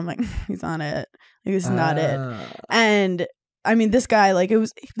year, and I'm like, he's on it. Like, this is not it. And I mean, this guy, like, it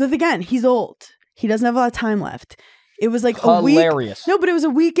was. But again, he's old. He doesn't have a lot of time left. It was like hilarious. No, but it was a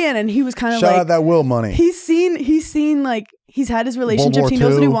weekend, and he was kind of like, shout out that Will money. He's seen like he's had his relationships. He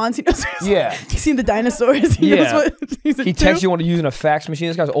knows what he wants. He knows. He's seen the dinosaurs. He knows what he texts you when you're using a fax machine.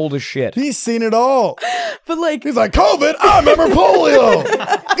 This guy's old as shit. He's seen it all. But like, he's like, COVID. I remember polio.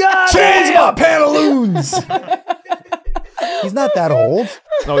 Change my pantaloons. He's not that old.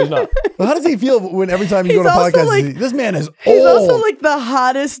 No, he's not. Well, how does he feel when every time you go to podcast? Like, this man is old. He's also like the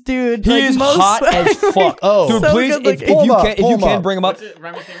hottest dude. He is hot as fuck. Oh, dude, so please, if you can bring him up.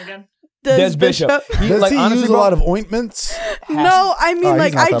 Remember his name again? Des Bishop. Does he use a lot of ointments? No, I mean,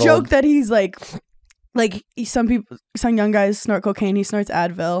 like, I joke that he's like some young guys snort cocaine. He snorts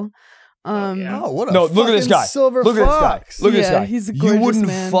Advil. What a look at this guy. Silver look fox. At this guy. Look at this guy. He's a gorgeous you wouldn't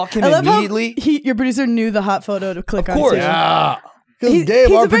man. fuck him I love immediately. How your producer knew the hot photo to click on. Of course. Too. Yeah. Because Gabe,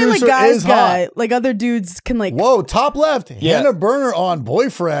 he's our a very producer, like guys is guy. hot. Like other dudes can like. Whoa, top left, Hannah Berner on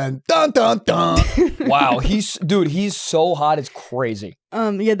boyfriend. Dun dun dun. Wow, he's so hot, it's crazy.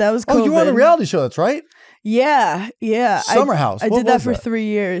 Yeah, that was. COVID. Oh, you were on a reality show. That's right. Yeah. Summer House. I did that for 3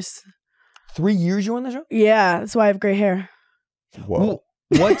 years. 3 years you were on the show? Yeah, that's why I have gray hair. Whoa.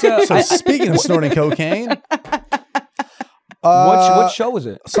 What? So speaking of snorting cocaine, what show was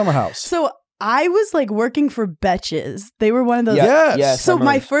it? Summer House. So I was like working for Betches. They were one of those. Yes. So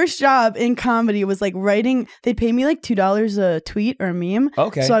my first job in comedy was like writing. They'd pay me like $2 a tweet or a meme.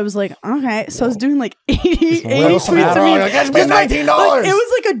 Okay. So I was like, okay. So I was doing like 80 tweets a meme. That's been $19. It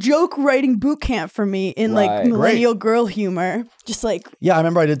was like a joke writing boot camp for me in like millennial girl humor. Just like. Yeah, I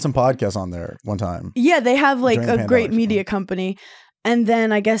remember I did some podcasts on there one time. Yeah, they have like a great media company. And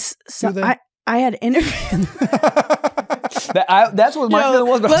then I guess I had interviewed. That's what my feeling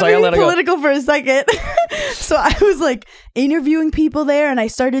was. But let me be political for a second. So I was like interviewing people there, and I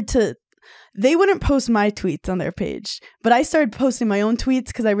started to. They wouldn't post my tweets on their page, but I started posting my own tweets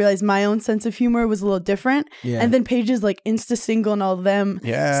because I realized my own sense of humor was a little different. Yeah. And then pages like Insta Single and all of them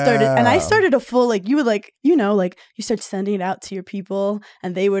started, and I started a full like you would like like you start sending it out to your people,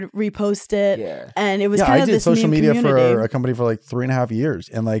 and they would repost it. Yeah. And it was kind of this social media community. for a company for like 3.5 years,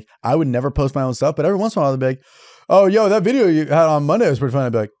 and like I would never post my own stuff, but every once in a while I'd be like, "Oh, yo, that video you had on Monday was pretty funny."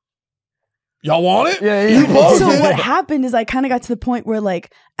 I'd be like, "Y'all want it?" Yeah. So what happened is I kind of got to the point where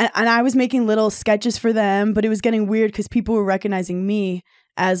like, and I was making little sketches for them, but it was getting weird because people were recognizing me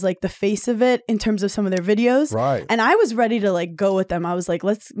as like the face of it in terms of some of their videos. Right. And I was ready to like go with them. I was like,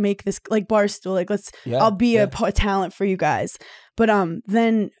 let's make this like Barstool. Like I'll be a talent for you guys. But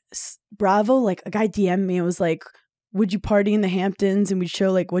then Bravo, like a guy DM'd me and was like, would you party in the Hamptons? And we'd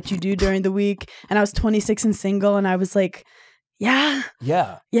show like what you do during the week. And I was 26 and single. And I was like, yeah.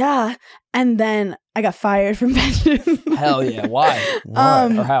 And then I got fired from Benjamin. Hell yeah. Why?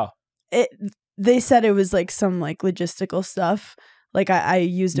 Or how? They said it was like some like logistical stuff. Like I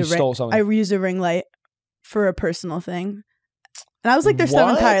used a ring. I used a ring light for a personal thing. And I was like their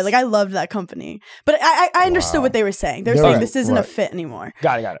seventh hire. Like I loved that company. But I understood what they were saying. They were saying this isn't a fit anymore.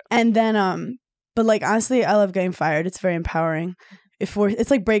 Got it. And then but like honestly, I love getting fired. It's very empowering. It's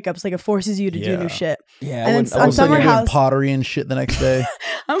like breakups. Like it forces you to do new shit. Yeah. And then on Summer House, pottery and shit the next day.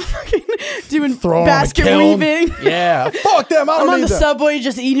 I'm fucking doing basket weaving. Yeah. Fuck them. I'm on the subway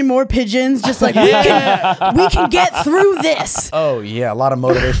just eating more pigeons. Just like we can get through this. Oh yeah, a lot of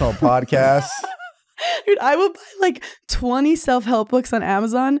motivational podcasts. Dude, I will buy like 20 self-help books on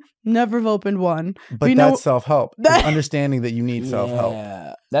Amazon. Never have opened one. But that's self-help. It's understanding that you need self-help.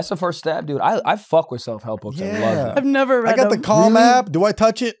 Yeah. That's the first step, dude. I fuck with self-help books. I love them. I've never read them. I got the Calm app. Do I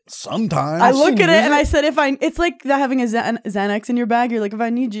touch it? Sometimes. I look at it and I said, it's like having a Xanax in your bag. You're like, if I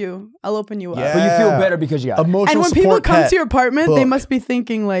need you, I'll open you up. Yeah. But you feel better because you got it. And when people come to your apartment, they must be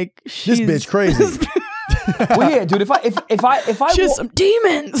thinking like, this bitch crazy. Well, yeah, dude. If I she has some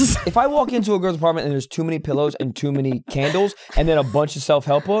demons. If I walk into a girl's apartment and there's too many pillows and too many candles and then a bunch of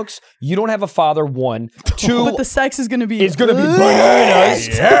self-help books, you don't have a father. 1, 2. But the sex is gonna be. It's gonna be bananas.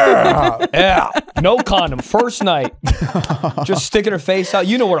 Yeah. No condom. First night. Just sticking her face out.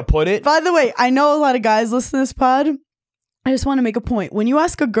 You know where to put it. By the way, I know a lot of guys listen to this pod. I just want to make a point. When you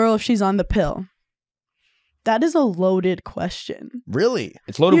ask a girl if she's on the pill, that is a loaded question. Really?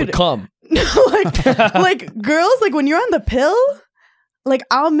 It's loaded with cum. like girls, like when you're on the pill, like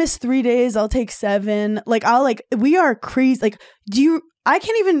I'll miss 3 days, I'll take 7. Like we are crazy. Like I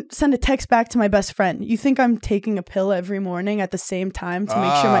can't even send a text back to my best friend. You think I'm taking a pill every morning at the same time to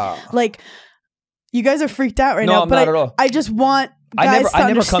make sure you guys are freaked out right now. But not at all. I just want guys to I never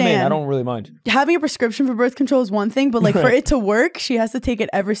understand. come in. I don't really mind. Having a prescription for birth control is one thing, but like for it to work, she has to take it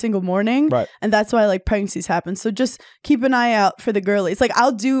every single morning. Right. And that's why like pregnancies happen. So just keep an eye out for the girlies. Like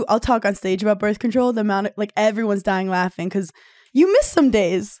I'll talk on stage about birth control. The amount of like everyone's dying laughing because you miss some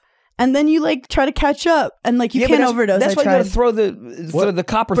days. And then you like try to catch up and like you can't overdose. That's why you gotta throw the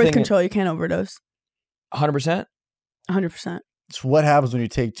copper birth thing. Control, you can't overdose. 100%? 100%. It's what happens when you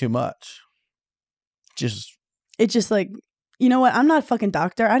take too much. It's just like, you know what? I'm not a fucking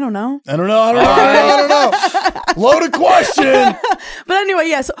doctor. I don't know. I don't know. Loaded question. But anyway,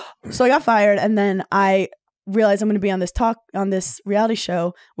 yeah. So I got fired, and then I realized I'm going to be on this reality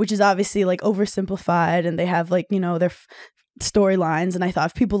show, which is obviously like oversimplified, and they have like their storylines. And I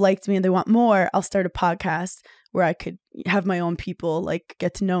thought if people liked me and they want more, I'll start a podcast where I could have my own people like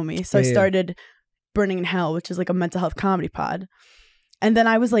get to know me. So I started Burning in Hell, which is like a mental health comedy pod. And then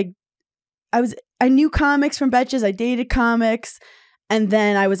I knew comics from Betches. I dated comics. And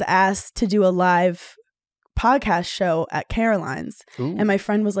then I was asked to do a live podcast show at Caroline's. Ooh. And my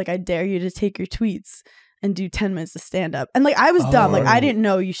friend was like, I dare you to take your tweets and do 10 minutes of stand up. And like I was dumb. Like I didn't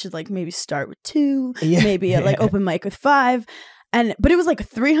know you should like maybe start with 2, maybe like open mic with 5. But it was like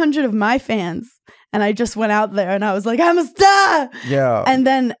 300 of my fans. And I just went out there and I was like, I'm a star. Yeah. And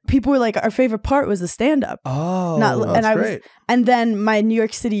then people were like, our favorite part was the stand up. That's great. And then my New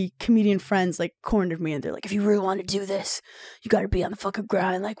York City comedian friends like cornered me and they're like, if you really want to do this, you got to be on the fucking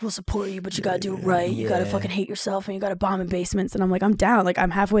grind. Like we'll support you, but you got to do it right. You got to fucking hate yourself and you got to bomb in basements. And I'm like, I'm down. Like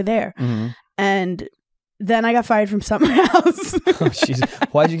I'm halfway there. And then I got fired from Summer House.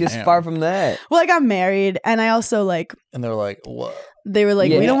 Why'd you get fired from that? Well, I got married and I also like. And they're like, what? They were like,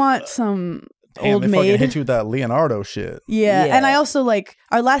 we don't want some old maid. Hit you with that Leonardo shit. Yeah. And I also like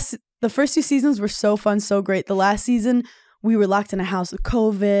the first 2 seasons were so fun, so great. The last season, we were locked in a house with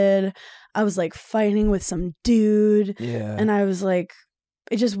COVID. I was like fighting with some dude. Yeah. And I was like,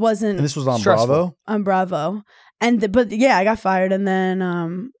 it just wasn't. And this was on stressful. Bravo? On Bravo. But yeah, I got fired. And then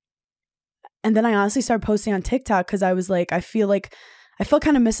I honestly started posting on TikTok because I was like, I felt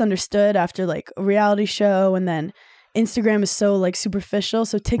kind of misunderstood after like a reality show. And then Instagram is so like superficial.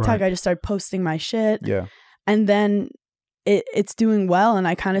 So TikTok, I just started posting my shit. Yeah. And then it's doing well. And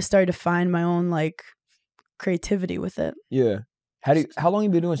I kind of started to find my own like creativity with it. Yeah. How long have you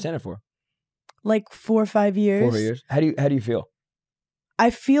been doing stand-up for? Like 4 or 5 years. 4 or 5 years. How do you feel? I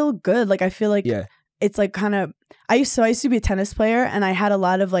feel good. Like I feel like it's like kind of I used to be a tennis player and I had a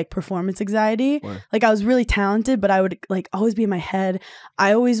lot of like performance anxiety. Right. Like I was really talented, but I would like always be in my head.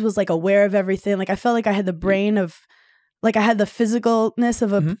 I always was like aware of everything. Like I felt like I had the brain of like I had the physicalness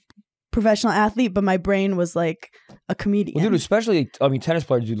of a professional athlete, but my brain was like a comedian. Well, dude, especially tennis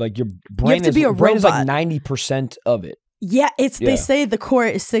players, dude, like your brain is like 90% of it. Yeah, they say the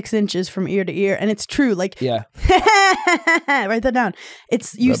court is 6 inches from ear to ear, and it's true. Like, write that down.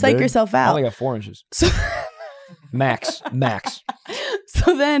 It's you psych yourself out. I only got 4 inches. So max.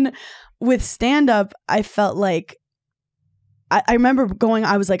 So then, with stand up, I felt like I remember going.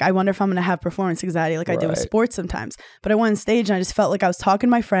 I was like, I wonder if I'm gonna have performance anxiety, like I do with sports sometimes. But I went on stage, and I just felt like I was talking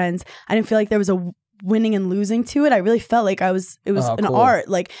to my friends. I didn't feel like there was a winning and losing to it. I really felt like it was an art.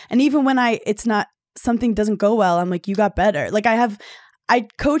 Like, and even when something doesn't go well, I'm like, you got better. Like I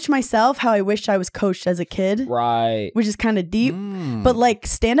coach myself how I wish I was coached as a kid. Right. Which is kind of deep. But like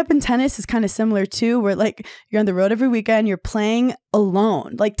stand up and tennis is kind of similar too, where like you're on the road every weekend, you're playing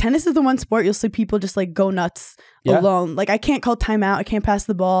alone. Like tennis is the one sport you'll see people just like go nuts alone. Like I can't call timeout, I can't pass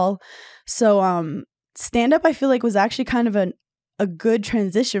the ball. So stand up I feel like was actually kind of a good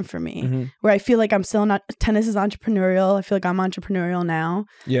transition for me, where I feel like I'm still not. Tennis is entrepreneurial. I feel like I'm entrepreneurial now.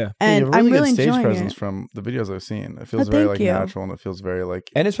 Yeah, and you have I'm really good stage presence from the videos I've seen. It feels very like natural, and it feels very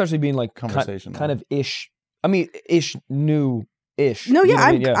like, and especially being like conversation, kind of ish. I mean, new-ish. No,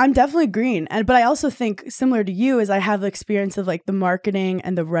 yeah, I'm definitely green, but I also think similar to you is I have the experience of like the marketing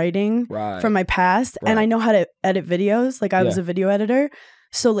and the writing from my past, and I know how to edit videos. Like I was a video editor.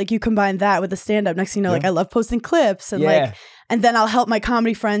 So like you combine that with the stand-up, next thing you know, like I love posting clips and like, and then I'll help my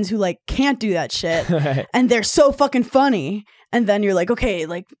comedy friends who like can't do that shit and they're so fucking funny. And then you're like, okay,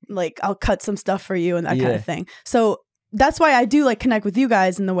 like I'll cut some stuff for you and that kind of thing. So that's why I do like connect with you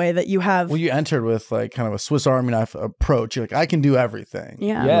guys in the way that you have. Well, you entered with like kind of a Swiss Army knife approach. You're like, I can do everything.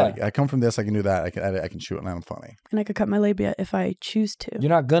 Yeah. Like, I come from this, I can do that. I can edit, I can shoot, and I'm funny. And I could cut my labia if I choose to. You're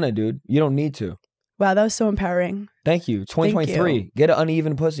not gonna, dude. You don't need to. Wow, that was so empowering. Thank you. 2023. Thank you. Get an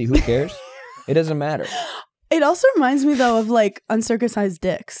uneven pussy. Who cares? It doesn't matter. It also reminds me though of like uncircumcised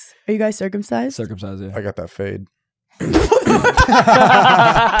dicks. Are you guys circumcised? Circumcised, yeah. I got that fade.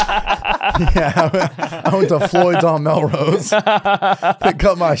 I went to Floyd's on Melrose.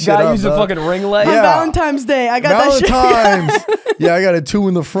 Cut my shit up. Use a fucking ring light. On Valentimes Day, I got that shit. Yeah, I got a 2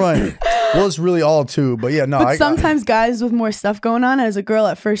 in the front. Well, it's really all 2, but yeah, no. But sometimes guys with more stuff going on, as a girl,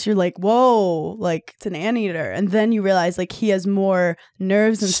 at first you're like, whoa, like it's an anteater, and then you realize like he has more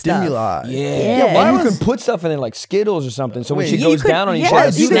nerves and stimuli. Stuff. Yeah. And you can put stuff in it like Skittles or something, so when she goes down on you,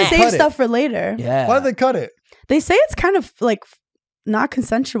 you can save stuff for later. Yeah. Why did they cut it? They say it's kind of like not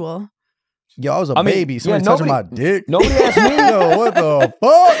consensual. Yo, I was a baby. Somebody touching my dick. Nobody asked me. Yo, what the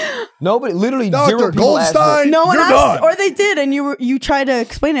fuck? Nobody, literally Dr. zero people Goldstein, no one asked, or they did, and you tried to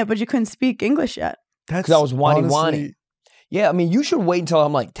explain it, but you couldn't speak English yet. That's because I was whiny. Yeah, I mean, you should wait until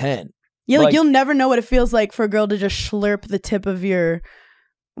I'm like 10. Yeah, like you'll never know what it feels like for a girl to just slurp the tip of your,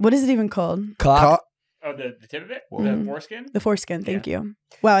 what is it even called? Cock. Oh, the tip of it? The foreskin? The foreskin, thank you.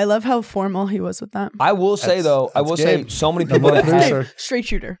 Wow, I love how formal he was with that. I will say though, say so many people that have straight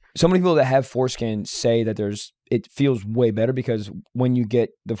shooter. So many people that have foreskin say that it feels way better because when you get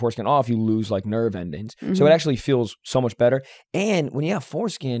the foreskin off, you lose like nerve endings. So it actually feels so much better. And when you have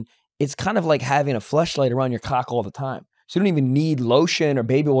foreskin, it's kind of like having a fleshlight around your cock all the time. So you don't even need lotion or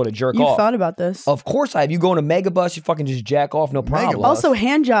baby oil to jerk off. You've thought about this. Of course I have. You go in a mega bus, you fucking just jack off, no problem. Also,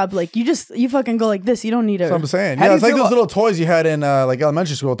 hand job, like you fucking go like this. You don't need it. That's what I'm saying. Yeah, it's like those little toys you had in like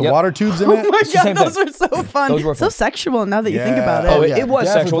elementary school with the water tubes in it. Oh my God, those were so fun. Those were fun. So sexual now that you think about it. Oh, it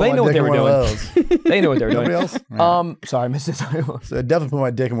was sexual. They know what they were doing. They knew what they were doing. Nobody else? Sorry, Mrs. So I definitely put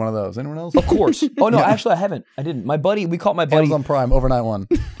my dick in one of those. Anyone else? Of course. Oh no, actually I haven't. I didn't. My buddy, we caught my buddy Amazon Prime overnight one.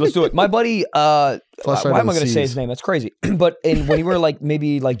 Let's do it. My buddy, why am I going to say his name? That's crazy. But when we were like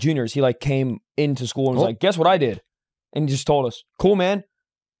maybe like juniors, he like came into school and was like, "Guess what I did?" And he just told us, "Cool, man.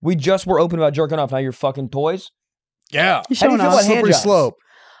 We just were open about jerking off. Now you're fucking toys." Yeah. How do you feel about hand jobs? Slope.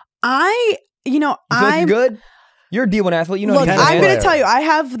 I'm good. You're a D1 athlete. You know. Look, I'm going to tell you, I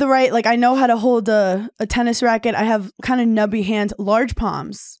have the right. Like I know how to hold a tennis racket. I have kind of nubby hands, large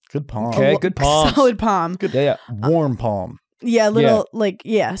palms. Good palm. Okay, good palm. Solid palm. Good. Yeah. Warm palm. Yeah, little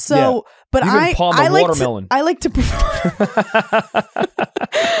So, but I like to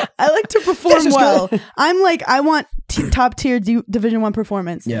perform well. I'm like I want top tier Division I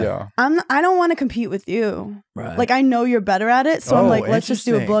performance. Yeah. I don't want to compete with you. Right. Like I know you're better at it, so I'm like let's just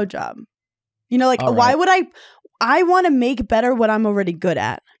do a blowjob. You know, like why would I want to make better what I'm already good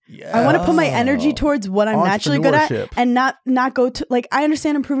at. Yeah. I want to put my energy towards what I'm naturally good at and not go to like I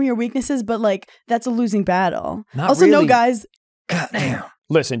understand improving your weaknesses, but like that's a losing battle. No, guys. Goddamn.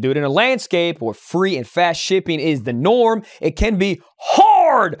 Listen, dude, in a landscape where free and fast shipping is the norm, it can be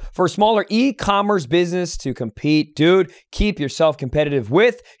hard for a smaller e-commerce business to compete. Dude, keep yourself competitive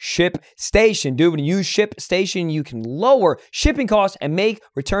with ShipStation. Dude, when you use ShipStation, you can lower shipping costs and make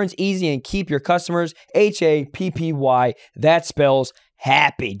returns easy and keep your customers, HAPPY, that spells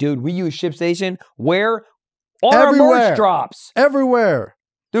happy. Dude, we use ShipStation where all our merch drops. Everywhere.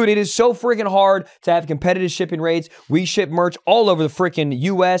 Dude, it is so freaking hard to have competitive shipping rates. We ship merch all over the freaking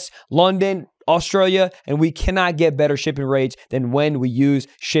US, London, Australia, and we cannot get better shipping rates than when we use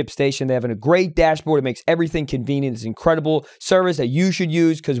ShipStation. They have a great dashboard. It makes everything convenient. It's an incredible service that you should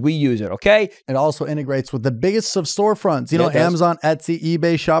use because we use it, okay? It also integrates with the biggest of storefronts. You know, Amazon, Etsy,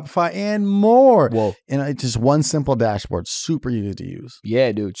 eBay, Shopify, and more. Whoa. And it's just one simple dashboard. Super easy to use.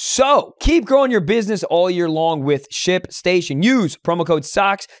 Yeah, dude. So, keep growing your business all year long with ShipStation. Use promo code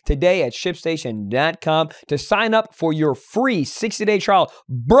SOCKS today at ShipStation.com to sign up for your free 60-day trial.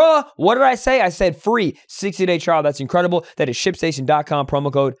 Bruh, what did I say? I said free 60-day trial. That's incredible. That is ShipStation.com,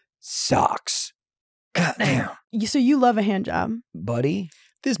 promo code SOCKS. Goddamn. So you love a hand job. Buddy.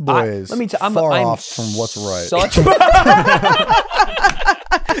 This boy is far off from what's right. That's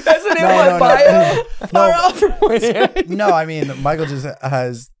an in my bio. Far off from what's right. No, I mean, Michael just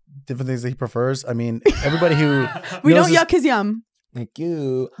has different things that he prefers. I mean, everybody who we don't yuck his yum. Thank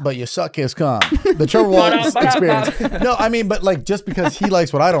you. But you suck his cum. The Trevor Wallace experience. No, I mean, but like just because he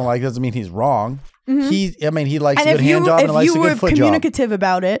likes what I don't like doesn't mean he's wrong. Mm-hmm. He likes a good hand job and likes a good foot job. If you were communicative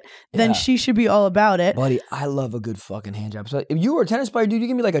about it, then she should be all about it. Buddy, I love a good fucking hand job. So if you were a tennis player, dude, you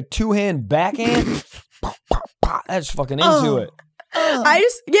give me like a two-hand backhand. That's fucking into it.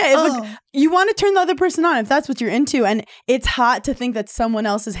 You want to turn the other person on if that's what you're into, and it's hot to think that someone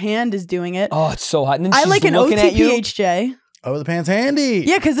else's hand is doing it. Oh, it's so hot. And then I like an OTPHJ. Oh, the pant's handy.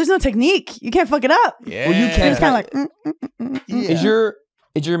 Yeah, because there's no technique. You can't fuck it up. Yeah. Well, you can. It's kind of like. Yeah.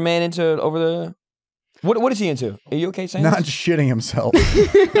 Is your man into over the? What is he into? Are you okay saying? Not shitting himself.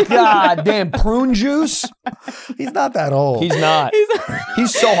 God damn prune juice. He's not that old. He's not.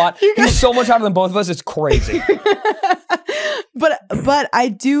 He's so hot. He's so much hotter than both of us. It's crazy. But I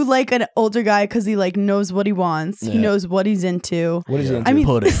do like an older guy because he like knows what he wants. Yeah. He knows what he's into. What is he into? I mean,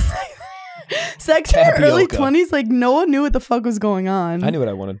 pudding. Sex in your early 20s, like no one knew what the fuck was going on. I knew what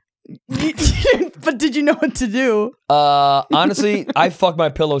I wanted. But did you know what to do? Honestly, I fucked my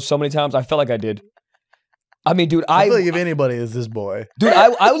pillow so many times. I felt like I did. I mean, dude, I feel like if anybody is this boy, dude,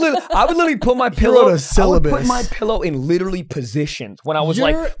 I would literally put my pillow. I would put my pillow in literally positions when I was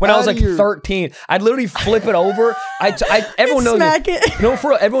like 13. I'd literally flip it over. Everyone knows. Smack it. No, for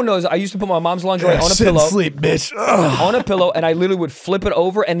real, everyone knows. I used to put my mom's lingerie on a pillow. Sleep, bitch. On a pillow, and I literally would flip it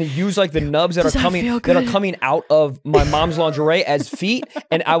over and then use like the nubs that are coming out of my mom's lingerie as feet,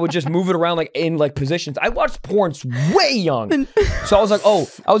 and I would just move it around like in like positions. I watched porn way young, so I was like,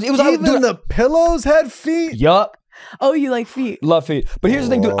 even the pillows had feet. Yup. Oh, you like feet? Love feet. But here's the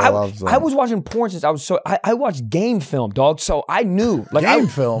thing, dude. I was watching porn since I was I watched game film, dog. So I knew. Like Game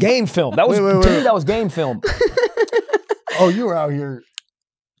film? Game film. That was to me, that was game film. Oh, you were out here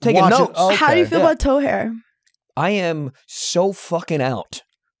taking notes. Okay. How do you feel about toe hair? I am so fucking out.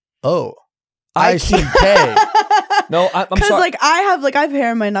 Oh. I see K. No, I'm sorry. Because like I have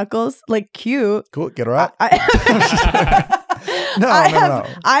hair in my knuckles. Like cute. Cool. Get her out. No.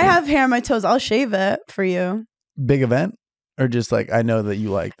 I have hair on my toes. I'll shave it for you. Big event? Or just like, I know that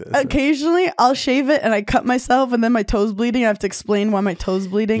you like this. Occasionally, I'll shave it and I cut myself, and then my toe's bleeding. I have to explain why my toe's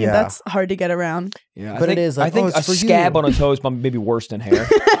bleeding, and that's hard to get around. Yeah, but it is. Like, I think a scab on a toe is maybe worse than hair.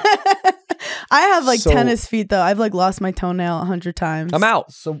 I have like tennis feet though. I've like lost my toenail 100 times. I'm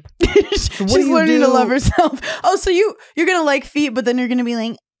out. So she's learning to love herself. Oh, so you're gonna like feet, but then you're gonna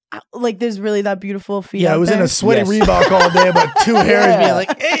be like there's really that beautiful feet. Yeah, I was in a sweaty Reebok all day, but two hairs being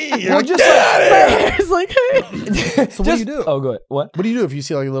like, hey, you're just like, hey. So what do you do? Oh, good. What do you do if you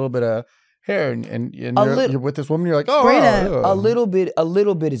see like a little bit of hair and you're with this woman? You're like, oh, wow. A little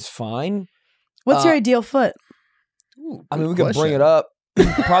bit is fine. What's your ideal foot? Ooh, I mean, we can bring it up.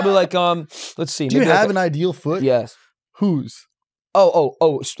 Probably like let's see. Do you have an ideal foot? Yes. Whose?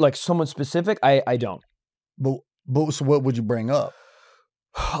 Oh, like someone specific? I don't. But so what would you bring up?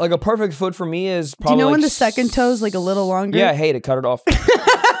 Like a perfect foot for me is probably. Do you know like when the second toe's like a little longer? Yeah, I hate it. Cut it off.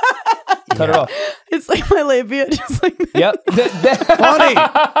 Cut it off. It's like my labia, just like that. Yep.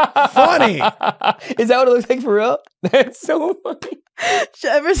 Funny. Is that what it looks like for real? That's so funny.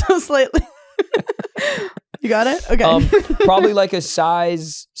 Ever so slightly. You got it? Okay. Probably like a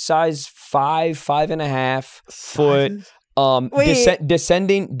size 5.5 foot.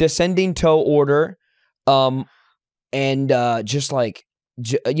 Descending toe order. And just like.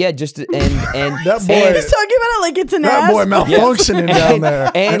 Just and that boy he's talking about it like it's an that ass. boy malfunctioning down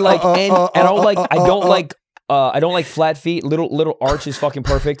there, and I don't like flat feet. Little arch is fucking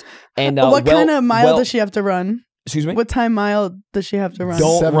perfect. And what kind of mile does she have to run? Excuse me. What time mile does she have to run?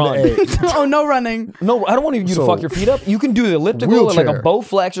 Don't run. Oh, no running. No, I don't want you to fuck your feet up. You can do the elliptical or like a bow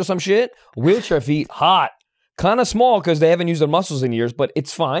flex or some shit. Wheelchair feet, hot, kind of small because they haven't used their muscles in years, but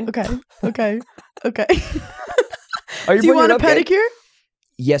it's fine. Okay. Are you do you want a pedicure?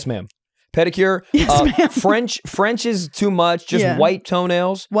 Yes, ma'am. Pedicure. Yes, ma'am. French is too much. Just white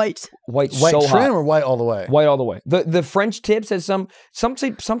toenails. White so trim hot. or white all the way? White all the way. The French tips, as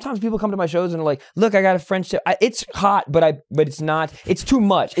sometimes people come to my shows and are like, look, I got a French tip. It's hot, but it's not. It's too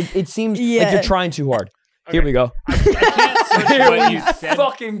much. It seems like you're trying too hard. Okay. Here we go. I can't search what you said.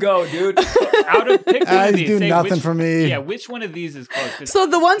 Fucking go, dude. Out of pick one of these. Do nothing for me. Yeah, which one of these is close? So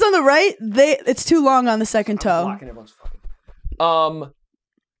the ones on the right, it's too long on the second toe.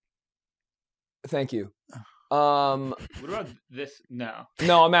 Thank you. What about this? No,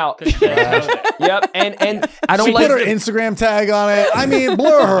 I'm out. Yep, and I don't put her Instagram tag on it. I mean,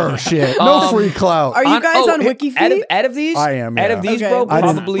 blur her shit. No free clout. Are you guys on Wikifeet? Out of these, I am. Yeah. Out of these, bro. I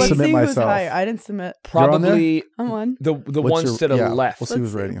Probably didn't submit myself. I didn't submit. Probably. I'm on. The ones to the left. We'll see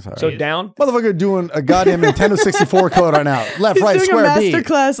whose rating is higher. So down. Motherfucker doing a goddamn Nintendo 64 code right now. Left, He's right, doing square a B.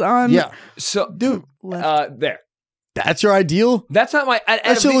 masterclass on. Yeah. So, dude, there. That's your ideal? That's not my.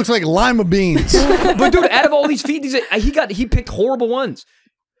 That shit looks like lima beans. But dude, out of all these feet, he picked horrible ones.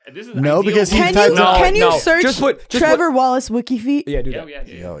 This is because he can typed can you search just Trevor Wallace Wikifeet? Yeah, do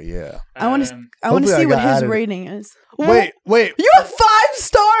that. Yeah. I want to see what his rating is. Wait. You have 5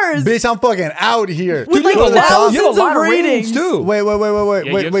 stars. Bitch, I'm fucking out here. With like thousands of ratings too. Wait.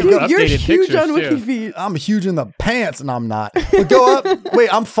 Dude, you're huge on Wikifeet. I'm huge in the pants, and I'm not. But go up.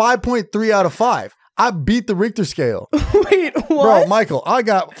 Wait, I'm 5.3 out of 5. I beat the Richter scale. Wait, what? Bro, Michael, I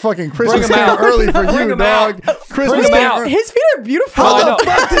got fucking Christmas came early for you, dog. Christmas came. His feet are beautiful. How the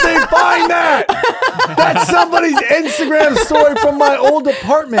fuck did they find that? That's somebody's Instagram story from my old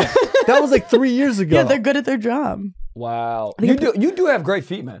apartment. That was like 3 years ago. Yeah, they're good at their job. Wow. You do have great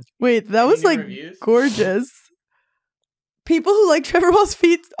feet, man. Wait, that was like gorgeous. People who like Trevor Wallace's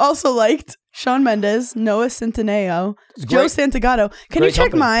feet also liked Shawn Mendes, Noah Centineo, Joe Santagato. Can you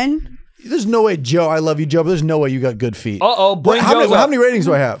check mine? There's no way, Joe. I love you, Joe, but there's no way you got good feet. How many ratings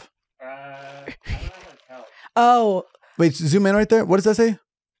do I have? Oh. Wait, zoom in right there. What does that say?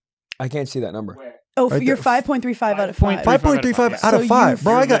 I can't see that number. Oh, right you're 5.35 out of 5. 5.35 out of 5.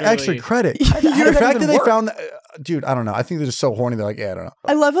 Bro, I got extra credit. The fact that they found that, dude, I don't know. I think they're just so horny. They're like, yeah, I don't know.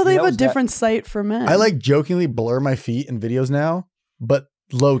 I love how they have a different site for men. I like jokingly blur my feet in videos now, but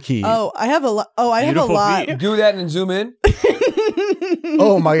low key. Oh, I have a lot. Oh, I have a lot. Feet. Do that and zoom in.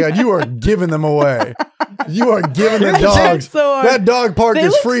 Oh my God, you are giving them away. You are giving the dogs. So that dog park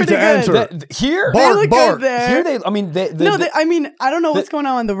is free to enter. Here, bark. Here they. I mean, I don't know what's going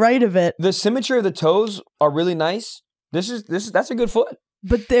on the right of it. The symmetry of the toes are really nice. That's a good foot.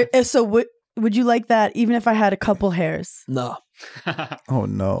 But would you like that even if I had a couple hairs? No. Oh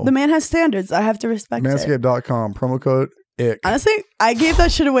no. The man has standards. I have to respect it. Manscaped.com promo code Icks. Honestly, I gave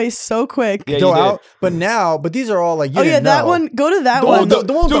that shit away so quick. Yeah, go out, but these are all like you didn't know. That one. Go to that one.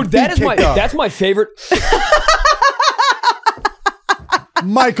 The one dude, that's my favorite.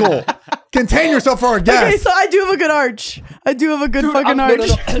 Michael, Contain yourself for our guest. Okay, so I do have a good arch. I do have a good fucking arch.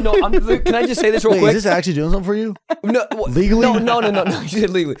 Can I just say this real quick? Is this actually doing something for you? No, legally? No. You said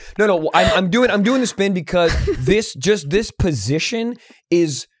legally. No. I'm doing the spin because this position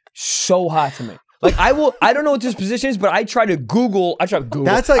is so hot to me. Like I don't know what this position is, but I try to Google.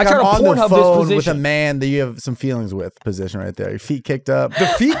 That's like I'm on the phone with a man that you have some feelings with position right there. Your feet kicked up. The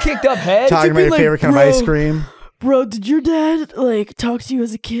feet kicked up head. Talking about your favorite kind of ice cream. Bro, did your dad like talk to you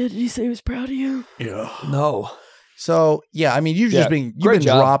as a kid? Did he say he was proud of you? Yeah. No. So yeah, I mean, you've been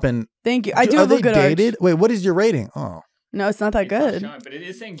dropping. Thank you. I do have a good dated? Wait, what is your rating? Oh. No, it's not that good. But it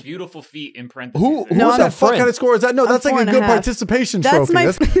is saying beautiful feet in parentheses. Who's that fuck kind of score is that? No, that's like a good participation trophy.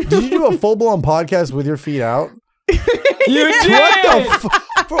 Did you do a full-blown podcast with your feet out? You did. What the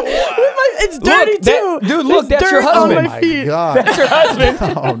it's dirty too. Dude, look, that's your husband. On my feet. God. That's your husband.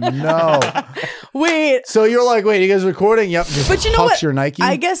 Oh no. Wait. So you're like, wait, you guys recording? Yep. Just but you know what? Your Nike.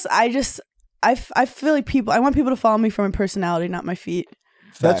 I guess I feel like I want people to follow me for my personality, not my feet.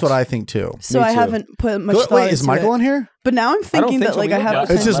 That's what I think too. So I haven't put much thought into it. Is Michael on here? But now I'm thinking that like I have.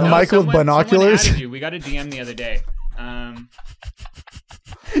 It's just Michael with binoculars. We got a DM the other day.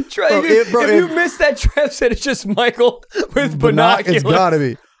 If you missed that, Trev said it's just Michael with binoculars. It's gotta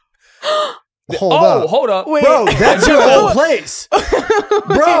be. Hold up. Wait. Bro, that's your old place.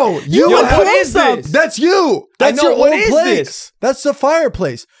 Bro, what is this? That's you. That's your old place. That's the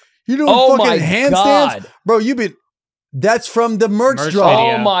fireplace. You doing fucking handstands? Bro, you've been. That's from the merch drop.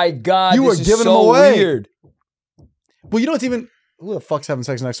 Oh my God. You were giving them away. Weird. Well, you know what's even. Who the fuck's having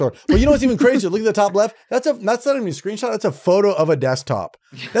sex next door? But you know what's even crazier? Look at the top left. That's not even a screenshot. That's a photo of a desktop.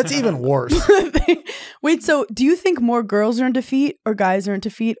 That's even worse. Wait, so do you think more girls are into feet or guys are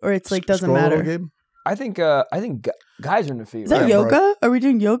into feet, or it's like doesn't matter? Gabe. I think guys are into feet. Is that yoga? Bro. Are we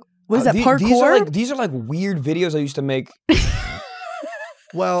doing yoga? What is that, parkour? These are like weird videos I used to make.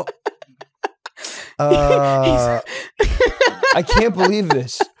 Well, I can't believe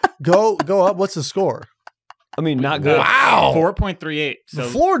this. Go up. What's the score? I mean, not good. Wow. 4.38. So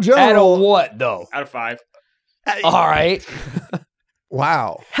floor general. Out of what, though? Out of 5. All right.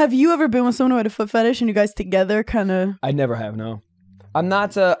 Wow. Have you ever been with someone who had a foot fetish and you guys together kind of? I never have, no. I'm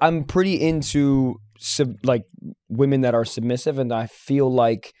not, I'm pretty into like women that are submissive, and I feel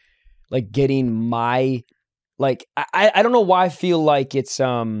like getting my, like, I don't know why I feel like it's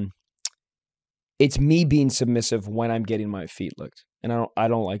me being submissive when I'm getting my feet licked, and I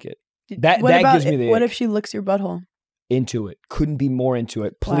don't like it. That gives me the What ick. if she licks your butthole? Into it. Couldn't be more into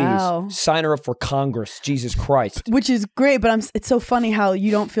it. Please sign her up for Congress. Jesus Christ. Which is great, but it's so funny how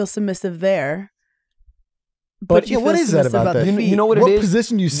you don't feel submissive there. But yeah, what is that about that? You know what it is? What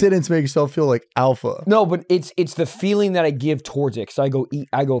position do you sit in to make yourself feel like alpha? No, but it's the feeling that I give towards it. Because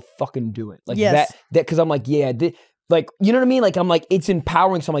I go fucking do it. Like yes. that because I'm like, yeah, like, you know what I mean? Like, I'm like, it's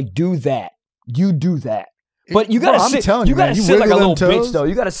empowering. So I'm like, do that. You do that. But you gotta sit. You gotta sit like a little bitch, though.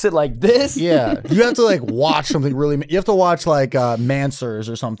 You gotta sit like this. Yeah, you have to like watch something really. You have to watch like Mansers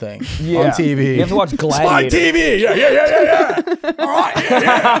or something on TV. You have to watch Gladiator. Spy TV. Yeah. All right.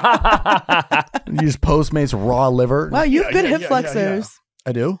 Yeah. You use Postmates raw liver. Wow, you have good hip flexors.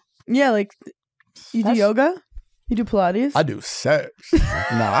 I do. Yeah, like you do yoga. You do Pilates? I do sex.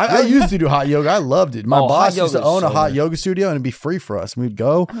 I used to do hot yoga. I loved it. My boss used to own a hot yoga studio, and it'd be free for us. And we'd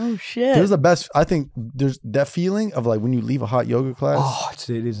go. Oh, shit. It was the best. I think there's that feeling of like when you leave a hot yoga class. Oh, it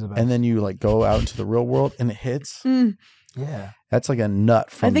is the best. And then you like go out into the real world and it hits. Mm. Yeah. That's like a nut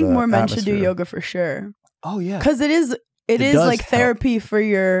from I think the more men atmosphere. should do yoga for sure. Oh, yeah. Because it is like therapy for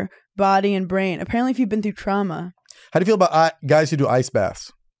your body and brain. Apparently, if you've been through trauma. How do you feel about guys who do ice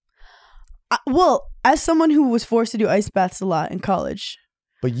baths? Well, as someone who was forced to do ice baths a lot in college.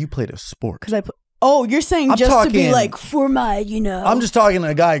 But you played a sport. Because you're saying to be like, for my, I'm just talking to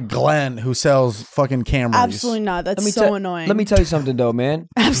a guy, Glenn, who sells fucking Camrys. Absolutely not. That's so annoying. Let me tell you something, though, man.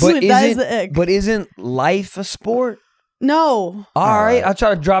 Absolutely, that is the ick. But isn't life a sport? No. All right. I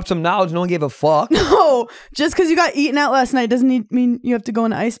try to drop some knowledge. No one gave a fuck. No. Just because you got eaten out last night doesn't mean you have to go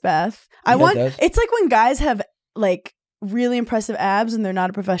in an ice bath. It's like when guys have like really impressive abs and they're not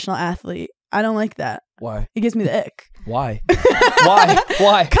a professional athlete. I don't like that. Why? It gives me the ick. Why? Why?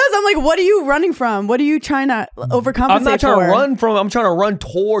 Because I'm like, what are you running from? What are you trying to overcompensate for? I'm not trying to run from. I'm trying to run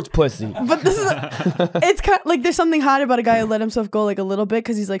towards pussy. But this is, it's kind of like there's something hot about a guy who let himself go like a little bit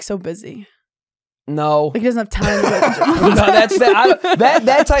because he's like so busy. No, like he doesn't have time to go to the gym. No,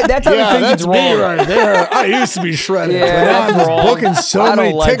 that's how you think it's wrong. Me right there. I used to be shredded. Yeah, now I'm just booking so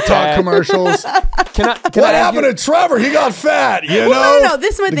many TikTok commercials. What happened to Trevor? He got fat. You know? No.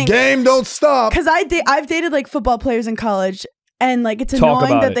 This is my thing. The game don't stop. Because I've dated like football players in college, and like it's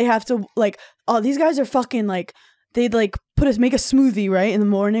annoying that they have to like. Oh, these guys are fucking like they'd like make a smoothie right in the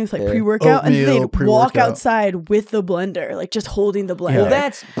morning with like pre-workout, and they'd walk outside with the blender, like just holding the blender.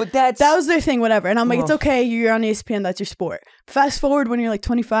 Well, that was their thing, whatever. And I'm like, it's okay, you're on ESPN, that's your sport. Fast forward when you're like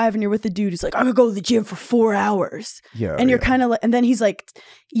 25 and you're with the dude who's like, I'm gonna go to the gym for 4 hours. And you're kind of like, and then he's like,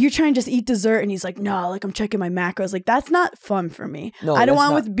 you're trying to just eat dessert, and he's like, no, like I'm checking my macros. Like that's not fun for me. No, I don't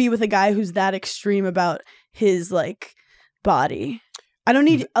want to be with a guy who's that extreme about his like body. I don't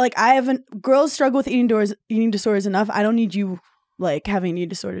need girls struggle with eating disorders enough. I don't need you like having an eating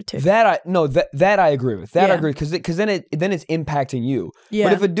disorder too. That I agree with. I agree because then it's impacting you. Yeah.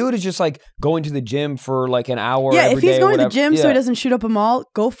 But if a dude is just like going to the gym for like an hour, if he's going to the gym so he doesn't shoot up a mall,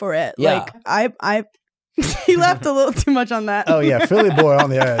 go for it. Yeah. Like I he laughed a little too much on that. Oh yeah, Philly boy on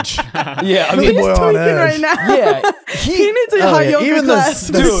the edge. Yeah, Philly boy on edge right now. Yeah, he needs a hot yoga even class.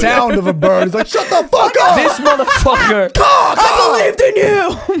 The sound of a bird is like, shut the fuck up. This motherfucker. I believed in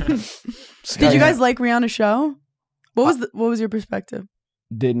you. Did you guys like Rihanna's show? What was your perspective?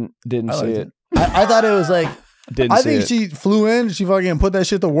 Didn't see it. I thought it was like. I think she flew in. She fucking put that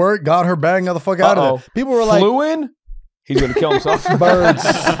shit to work. Got her bag and got the fuck out of it. People were like, flew in. He's gonna kill himself. Birds.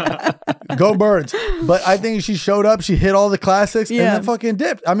 Go birds. But I think she showed up, she hit all the classics, and then fucking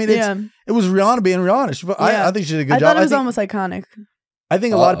dipped. I mean, it was Rihanna being Rihanna. I think she did a good job. I thought it was almost iconic. I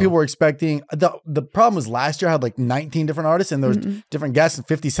think a lot of people were expecting, the problem was last year I had like 19 different artists and there was different guests, and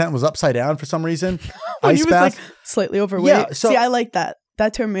 50 Cent was upside down for some reason. He was like slightly overweight. Yeah, so, see, I like that.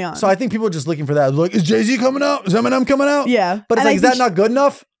 That turned me on. So I think people are just looking for that. Like, is Jay-Z coming out? Is Eminem coming out? Yeah. But it's like, is that not good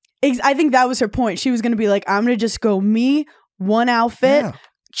enough? I think that was her point. She was going to be like, I'm going to just go me, one outfit,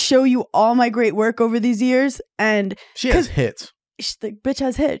 show you all my great work over these years. And she has hits. The bitch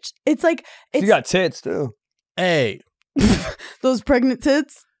has hits. It's like, she got tits too. Hey. Those pregnant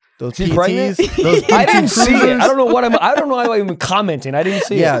tits. Those she's PTs, pregnant? Those I didn't see it. I don't know why I'm even commenting. I didn't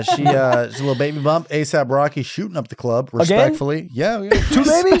see it. Yeah, she's a little baby bump. ASAP Rocky shooting up the club respectfully. Again? Yeah. 2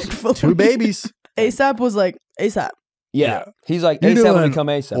 babies? 2 babies. ASAP was like, ASAP. Yeah. He's like, ASAP will become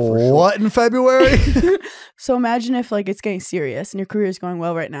ASAP for sure. What in February? So imagine if like it's getting serious and your career is going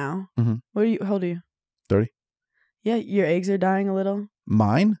well right now. Mm-hmm. How old are you? 30. Yeah, your eggs are dying a little.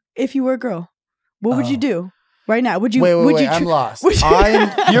 Mine? If you were a girl, what would you do? Right now, would you? Wait, I'm lost.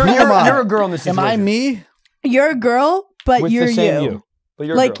 You're a girl in this situation. Am I me? You're a girl, but with you're the same you. But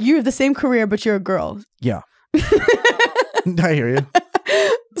you're like you have the same career, but you're a girl. Yeah. I hear you.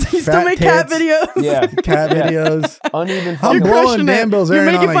 So you still make cat videos. Yeah, cat videos. Uneven. I'm blowing damn bills. You're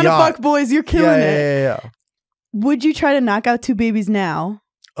making fun of fuck boys. You're killing it. Yeah. Would you try to knock out 2 babies now?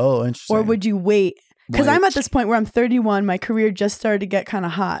 Oh, interesting. Or would you wait? Because I'm at this point where I'm 31. My career just started to get kind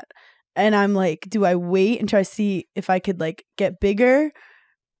of hot. And I'm like, do I wait and try to see if I could like get bigger?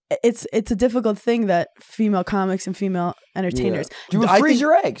 It's a difficult thing that female comics and female entertainers. Do you freeze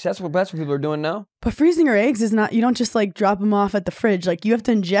your eggs? That's what people are doing now. But freezing your eggs is not, you don't just like drop them off at the fridge. Like you have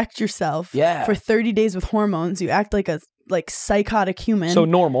to inject yourself for 30 days with hormones. You act like a psychotic human. So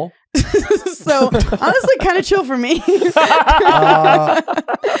normal. So honestly, kind of chill for me.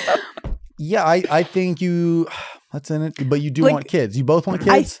 Yeah, I think that's in it. But you do want kids. You both want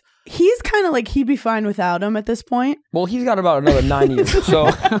kids? He's kind of like, he'd be fine without him at this point. Well, he's got about another 9 years. So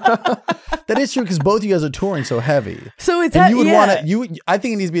that is true because both of you guys are touring so heavy. So it's you would want to. I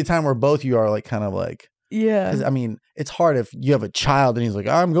think it needs to be a time where both of you are like kind of like. Yeah. I mean, it's hard if you have a child and he's like,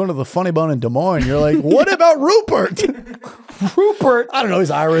 I'm going to the Funny Bone in Des Moines. You're like, what about Rupert? Rupert? I don't know.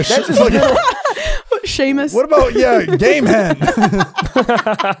 He's Irish. That's just like Seamus. What about Game Hen?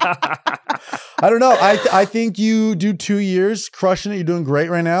 I don't know. I think you do 2 years, crushing it. You're doing great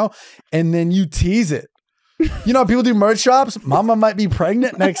right now, and then you tease it. You know how people do merch shops? Mama might be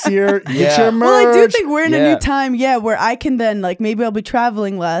pregnant next year. Get your merch. Well, I do think we're in a new time, where I can then like maybe I'll be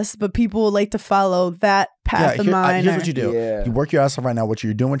traveling less, but people will like to follow that path of mine. Here's what you do. You work your ass off right now.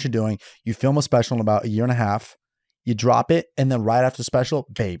 You're doing what you're doing. You film a special in about 1.5 years. You drop it, and then right after the special,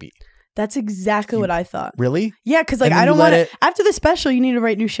 baby. That's exactly what I thought. Really? Yeah, because like I don't want to. After the special, you need to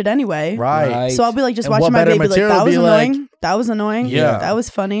write new shit anyway. Right. So I'll be like just watching my baby like, that was annoying. That was annoying. Yeah. That was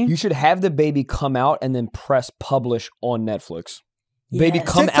funny. You should have the baby come out and then press publish on Netflix. Baby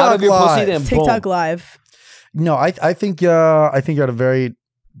come out of your pussy and TikTok Live. No, I think you're at a very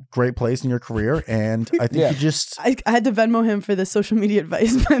great place in your career, and I think you just I had to Venmo him for the social media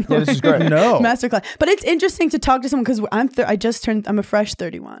advice. This is great. No masterclass, but it's interesting to talk to someone because I'm a fresh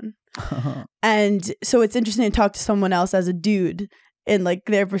 31, and so it's interesting to talk to someone else as a dude in like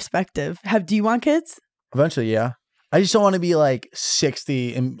their perspective. Do you want kids? Eventually, yeah. I just don't want to be like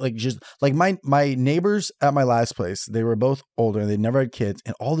 60 and like just like my neighbors at my last place. They were both older and they never had kids.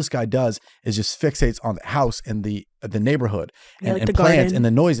 And all this guy does is just fixates on the house and the neighborhood and, like and the plants garden. and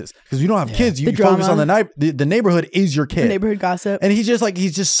the noises. Because you don't have kids, you The focus on drama. the neighborhood is your kid. The neighborhood gossip. And he's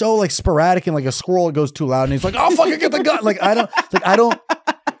just so like sporadic and like a squirrel that goes too loud and he's like, oh fucking get the gun. Like I don't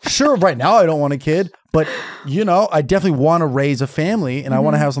sure right now I don't want a kid, but you know, I definitely want to raise a family and I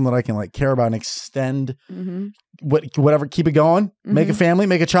want to have something that I can like care about and extend whatever, keep it going, make a family,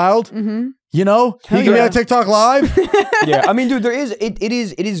 make a child. You know, he can be on TikTok live. Yeah, I mean, dude, it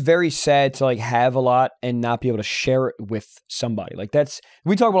is very sad to like have a lot and not be able to share it with somebody. Like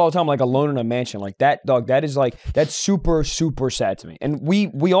we talk about all the time, like alone in a mansion, like that dog. That's super super sad to me. And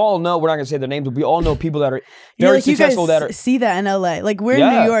we all know, we're not gonna say their names, but we all know people that are very successful. You guys see that in LA. Like we're in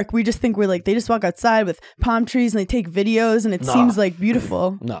New York, we just think we're like they just walk outside with palm trees and they take videos and it seems like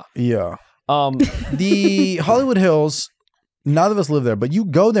beautiful. No, yeah. The Hollywood Hills. None of us live there, but you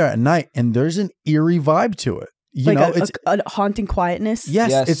go there at night and there's an eerie vibe to it. You know, it's a haunting quietness.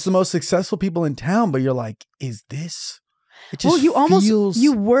 Yes, it's the most successful people in town, but you're like, is this? It just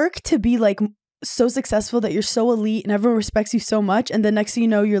you work to be like so successful that you're so elite and everyone respects you so much, and then next thing you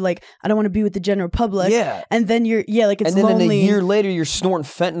know, you're like, I don't want to be with the general public. Yeah, and then you're like it's and then lonely. a year later, you're snorting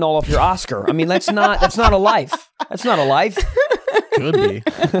fentanyl off your Oscar. I mean, that's not a life. That's not a life. Could be.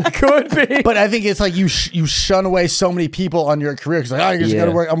 Could be. But I think it's like you shun away so many people on your career because like, oh, you just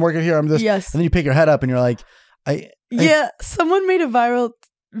gotta work. I'm working here. I'm this. Yes. And then you pick your head up and you're like, someone made a viral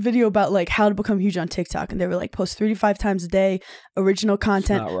video about like how to become huge on TikTok, and they were like, post 3 to 5 times a day, original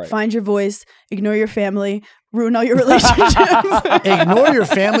content, find your voice, ignore your family, ruin all your relationships. Ignore your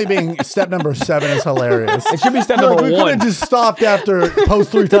family being step number 7 is hilarious. It should be step number 1. We could have just stopped after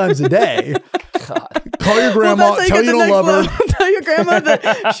post 3 times a day. God. Call your grandma, tell you don't love her. Tell your grandma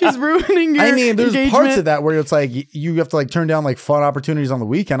that she's ruining your there's engagement. parts of that where it's like you have to like turn down like fun opportunities on the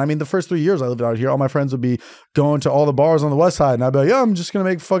weekend. I mean, the first 3 years I lived out here, all my friends would be going to all the bars on the west side and I'd be like, yeah, I'm just going to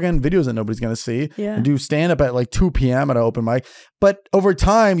make fucking videos that nobody's going to see and do stand up at like 2 p.m. at an open mic. But over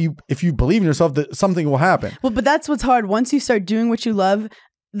time, if you believe in yourself, that something will happen. Well, but that's what's hard. Once you start doing what you love,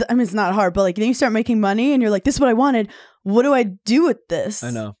 I mean, it's not hard, but like then you start making money and you're like, this is what I wanted. What do I do with this?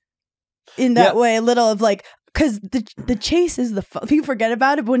 I know. In that way, a little of like, because the chase is the fun. People forget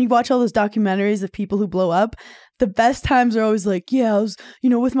about it, but when you watch all those documentaries of people who blow up, the best times are always like, yeah, I was,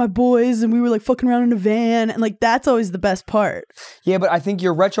 with my boys and we were like fucking around in a van, and like that's always the best part. Yeah, but I think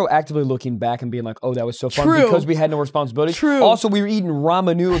you're retroactively looking back and being like, oh, that was so fun because we had no responsibility. True. Also, we were eating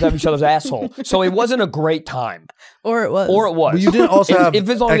ramen noodles out of each other's asshole, so it wasn't a great time. Or it was. Well, you didn't also have if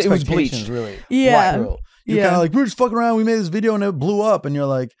it's only, it was bleached. Really. Yeah. Right. You're kind of like, we were just fucking around. We made this video and it blew up, and you're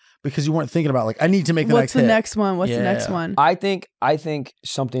like, because you weren't thinking about like, I need to make the What's next the hit. next one? What's the next one? I think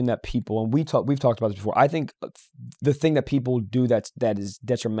something that people, and we've talked about this before. I think the thing that people do that is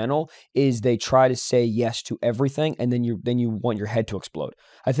detrimental is they try to say yes to everything, and then you want your head to explode.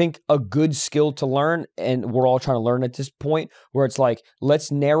 I think a good skill to learn, and we're all trying to learn at this point, where it's like,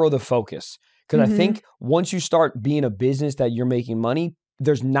 let's narrow the focus. Because I think once you start being a business that you're making money,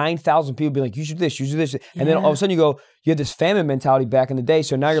 there's 9,000 people being like, you should do this, you should do this. And then all of a sudden you had this famine mentality back in the day.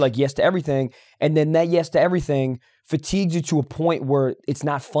 So now you're like, yes to everything. And then that yes to everything fatigues you to a point where it's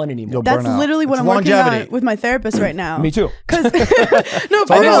not fun anymore. That's literally what I'm working on with my therapist right now. Me too. Because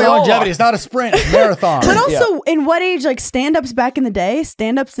it's longevity. It's not a sprint, it's a marathon. But also, in what age, like stand-ups back in the day,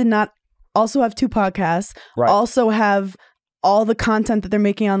 stand-ups did not also have 2 podcasts, also have all the content that they're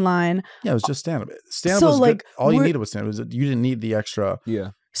making online. Yeah, it was just stand-up. Stand-up was like, good. All you needed was stand-up. You didn't need the extra. Yeah.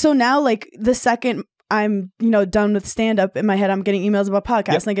 So now, like, the second I'm, done with stand-up, in my head, I'm getting emails about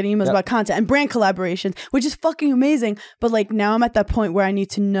podcasts and I'm getting emails about content and brand collaborations, which is fucking amazing. But, like, now I'm at that point where I need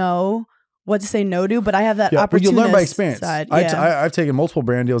to know what to say no to, but I have that opportunity. You learn by experience. Side. I've taken multiple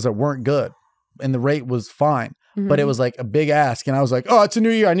brand deals that weren't good and the rate was fine. But it was like a big ask. And I was like, oh, it's a new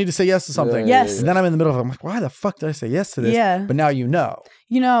year. I need to say yes to something. Yes. And then I'm in the middle of it. I'm like, why the fuck did I say yes to this? Yeah. But now you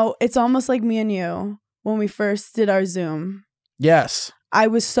know. It's almost like me and you when we first did our Zoom. Yes. I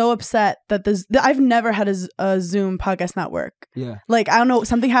was so upset that I've never had a Zoom podcast not work. Yeah. Like, I don't know,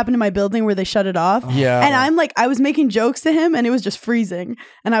 something happened in my building where they shut it off. Yeah. And I'm like, I was making jokes to him and it was just freezing.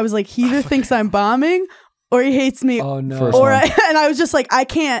 And I was like, he either thinks I'm bombing or he hates me. Oh no. And I was just like, I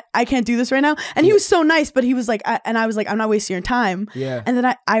can't do this right now. And he was so nice, but he was like, I was like, I'm not wasting your time. Yeah. And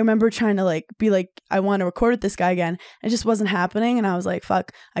then I remember trying to like be like, I want to record with this guy again. It just wasn't happening. And I was like,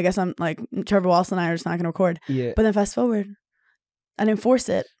 fuck, I guess I'm like, Trevor Walsh and I are just not going to record. Yeah. But then fast forward, I didn't force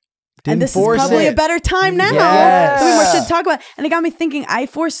it. And this is probably a better time now. So we more should talk about it. And it got me thinking, I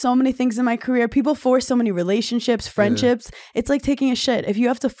force so many things in my career. People force so many relationships, friendships. It's like taking a shit. If you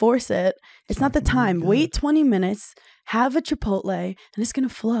have to force it, it's not the time. Wait 20 minutes, have a Chipotle, and it's going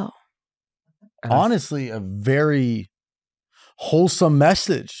to flow. Honestly, a very wholesome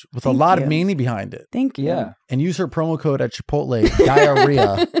message with a lot of meaning behind it. Thank you. Yeah. And use her promo code at Chipotle,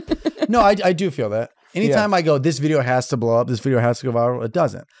 diarrhea. No, I do feel that. Anytime I go, this video has to blow up, this video has to go viral, it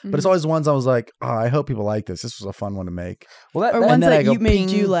doesn't. But it's always the ones I was like, oh, I hope people like this. This was a fun one to make. Well, or ones that made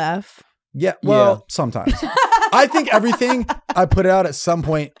you laugh. Yeah, well, sometimes. I think everything I put out at some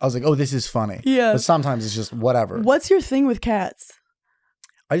point, I was like, oh, this is funny. Yeah. But sometimes it's just whatever. What's your thing with cats?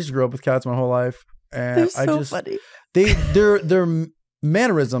 I just grew up with cats my whole life. And they're so funny. Their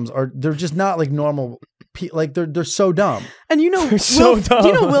mannerisms they're just not like normal. Like they're so dumb. And you know, do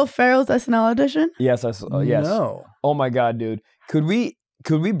you know Will Ferrell's SNL audition? Yes, yes. No. Oh my God, dude. Could we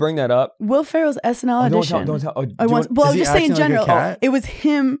bring that up? Will Ferrell's SNL audition. Don't tell. I was just saying in general. It was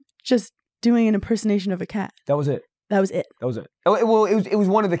him just doing an impersonation of a cat. That was it. That was it. That was it. Well, it was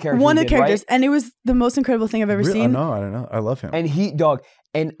one of the characters. One of the characters, right? And it was the most incredible thing I've ever seen. No, I don't know. I love him.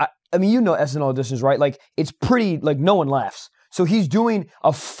 And I mean, you know SNL auditions, right? Like it's pretty. Like no one laughs. So he's doing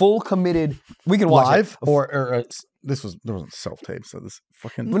a full committed. We can watch live it. or there wasn't self-tape, so this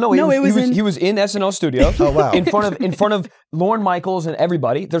fucking. Well, no, he was in SNL studio. Oh wow! In front of Lorne Michaels and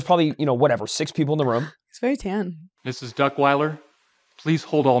everybody. There's probably 6 people in the room. It's very tan. Mrs. Duckweiler, please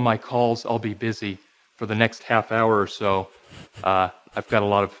hold all my calls. I'll be busy for the next half hour or so. I've got a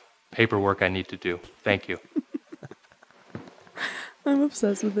lot of paperwork I need to do. Thank you. I'm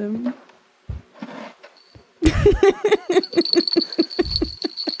obsessed with him.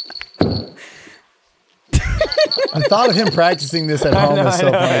 I thought of him practicing this at home is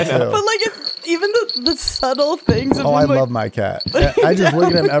so funny too. But like it's even the subtle things of him. I love my cat. I just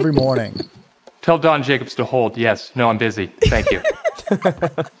look at him every morning. Tell Don Jacobs to hold. Yes. No, I'm busy. Thank you.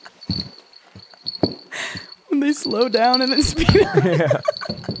 When they slow down and then speed up. Yeah.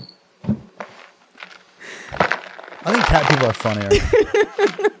 I think cat people are funnier.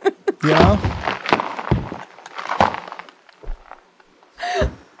 You know?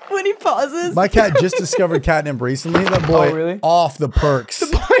 When he pauses. My cat just discovered catnip recently. That boy really? Off the perks. The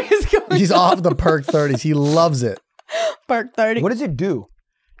boy is going. He's off the perk 30s. He loves it. Perk 30. What does it do?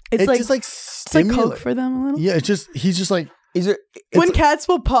 It's like, just like it's like Coke for them a little. Yeah, he's just like. Is it when cats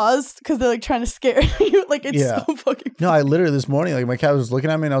will pause because they're like trying to scare you? Like it's so fucking. No, I literally this morning, like my cat was looking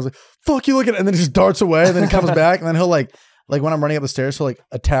at me and I was like, "Fuck you!" Looking, and then he just darts away. And then he comes back, and then he'll like when I'm running up the stairs, he'll like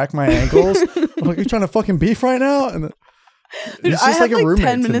attack my ankles. I'm like, "Are you trying to fucking beef right now?" And then, dude, I have like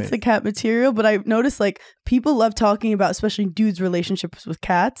 10 minutes of cat material, but I've noticed like people love talking about, especially dudes' relationships with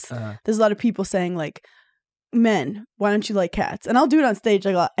cats. There's a lot of people saying like, "Men, why don't you like cats?" And I'll do it on stage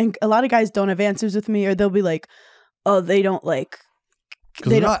like a lot. And a lot of guys don't have answers with me, or they'll be like, "Oh, they don't like."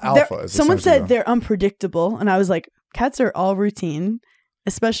 They're not alpha. Someone said they're unpredictable, and I was like, cats are all routine,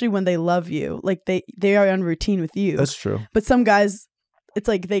 especially when they love you. Like they are on routine with you. That's true. But some guys, it's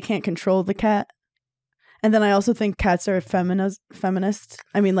like they can't control the cat. And then I also think cats are feminist.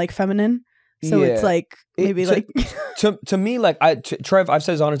 I mean, like feminine. So it's like maybe to me, like Trev, I've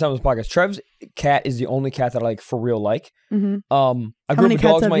said this 100 times on this podcast. Trev's cat is the only cat that I like for real like. Mm-hmm. I How many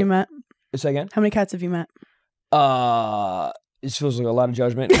cats have you met? Say again? How many cats have you met? It feels like a lot of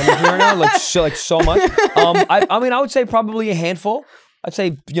judgment coming from me right now, like so much. I mean, I would say probably a handful. I'd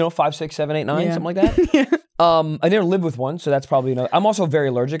say 5, 6, 7, 8, 9, something like that. Yeah. I never lived with one, so that's probably another. I'm also very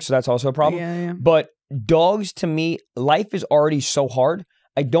allergic, so that's also a problem. Yeah. But dogs, to me, life is already so hard.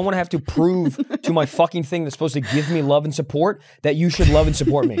 I don't want to have to prove to my fucking thing that's supposed to give me love and support that you should love and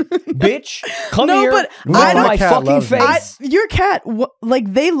support me. Bitch, come here. But my fucking face. Your cat,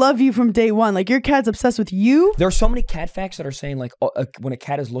 like they love you from day one. Like your cat's obsessed with you. There are so many cat facts that are saying like when a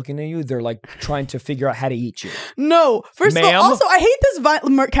cat is looking at you, they're like trying to figure out how to eat you. No, first of all, also I hate this.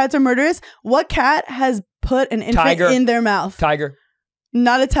 Cats are murderous. What cat has put an infant in their mouth? Tiger.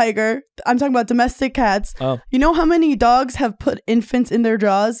 Not a tiger. I'm talking about domestic cats. Oh. You know how many dogs have put infants in their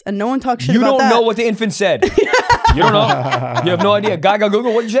jaws and no one talks shit about that? You don't know what the infant said. You don't know. You have no idea. Gaga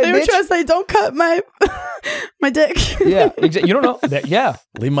Google, what did you say, They were trying to say, don't cut my dick. Yeah, you don't know. Yeah.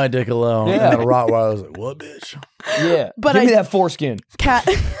 Leave my dick alone. Yeah. And a Rottweiler was like, what, bitch? Yeah. But Give me that foreskin. Cat.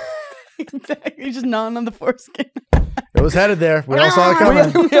 Exactly. You're just gnawing on the foreskin. It was headed there. We all saw it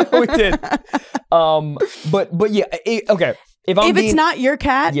coming. Yeah, we did. But yeah, okay. If it's not your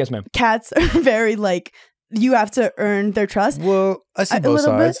cat, yes, ma'am. Cats are very like, you have to earn their trust. Well, I see both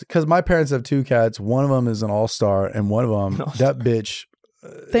sides because my parents have 2 cats. One of them is an all-star, and one of them, that bitch.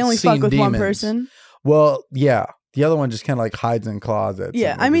 They only fuck with one person. Well, yeah, The other one just kind of like hides in closets.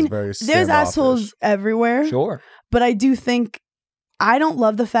 Yeah, I mean, there's assholes everywhere. Sure. But I do think, I don't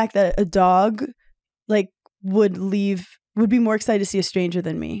love the fact that a dog like would be more excited to see a stranger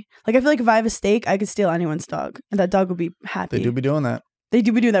than me. Like, I feel like if I have a steak, I could steal anyone's dog and that dog would be happy. They do be doing that.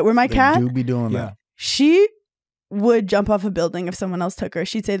 Where my cat, do be doing that. she would jump off a building if someone else took her.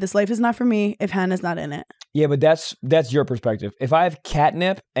 She'd say, this life is not for me if Hannah's not in it. Yeah, but that's your perspective. If I have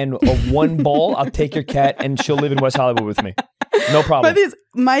catnip and a one ball, I'll take your cat and she'll live in West Hollywood with me. No problem. But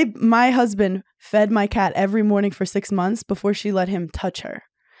my husband fed my cat every morning for 6 months before she let him touch her.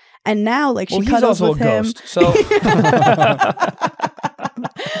 And now, like, she cuddles with him. Ghost, so.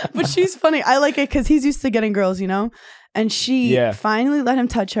 But she's funny. I like it because he's used to getting girls, you know? And she finally let him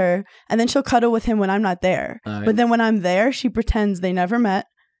touch her. And then she'll cuddle with him when I'm not there. Right. But then when I'm there, she pretends they never met.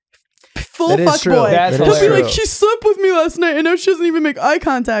 Full fuck boy. He'll be like, she slept with me last night and now she doesn't even make eye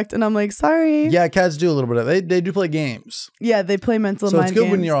contact. And I'm like, sorry. Yeah, cats do a little bit of it. They do play games. Yeah, they play mental mind games. So it's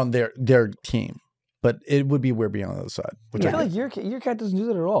good when you're on their team. But it would be weird being on the other side. I feel like your cat doesn't do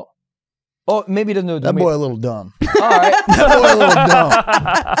that at all. Oh, maybe he doesn't know. That boy a little dumb. All right. That boy a little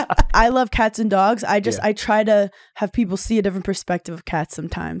dumb. I love cats and dogs. I try to have people see a different perspective of cats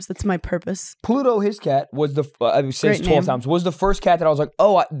sometimes. That's my purpose. Pluto, his cat, was I've said 12 times, was the first cat that I was like,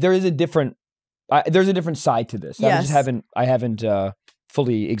 oh, there's a different side to this. Yes. I haven't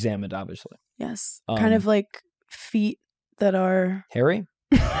fully examined, obviously. Yes. Kind of like feet that are... hairy?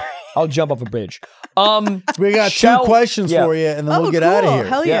 I'll jump off a bridge. We got two questions for you, and then we'll get out of here.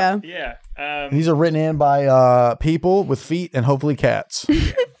 Hell yeah. Yeah. These are written in by people with feet and hopefully cats.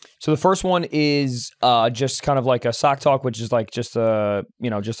 So the first one is just kind of like a sock talk, which is like just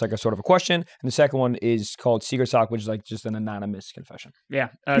just like a sort of a question. And the second one is called Secret Sock, which is like just an anonymous confession. Yeah.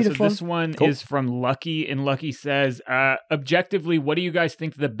 So this one is from Lucky, and Lucky says, objectively, what do you guys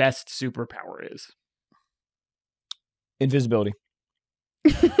think the best superpower is? Invisibility.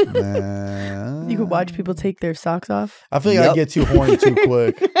 You could watch people take their socks off. I feel like I'd get too horny too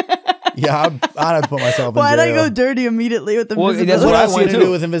quick. Yeah, I'd have to put myself in jail. Why'd I go dirty immediately with invisibility? That's what I want to do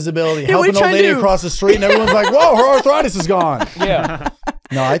with invisibility. Help an old lady across the street and everyone's like, whoa, her arthritis is gone. Yeah.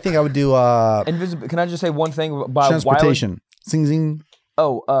 No, I think I would do... Can I just say one thing about... transportation. Zing, zing.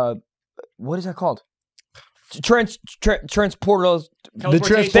 Oh, what is that called? Transporters.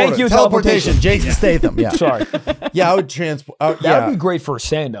 Thank you, teleportation. Jason Statham. Yeah. Sorry. Yeah, I would transport. That would be great for a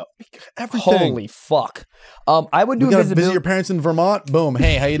stand-up. Everything. Holy fuck. I would do invisibility. Visit your parents in Vermont. Boom.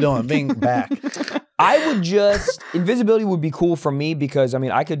 Hey, how you doing? Bing, back. I would invisibility would be cool for me because, I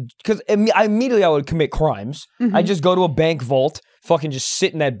mean, immediately I would commit crimes. Mm-hmm. I'd just go to a bank vault, fucking just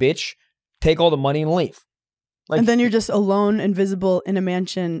sit in that bitch, take all the money and leave. Like, and then you're just alone, invisible in a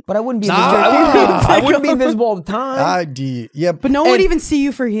mansion. But I wouldn't be invisible. I wouldn't be invisible all the time. Yeah, but no one would even see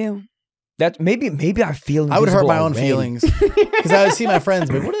you for you. That maybe I feel invisible. I would hurt my own feelings because I would see my friends,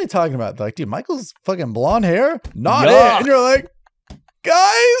 but what are they talking about? They're like, dude, Michael's fucking blonde hair, not it. And you're like,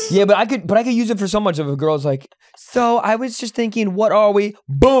 guys. Yeah, but I could use it for so much. If a girl's like, so I was just thinking, what are we?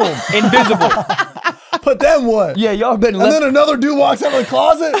 Boom, invisible. But then what? Yeah, y'all been. And then another dude walks out of the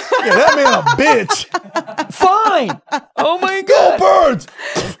closet. Yeah, that man a bitch. Fine. Oh my god. Go birds.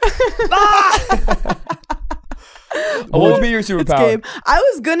 What would be your superpower? I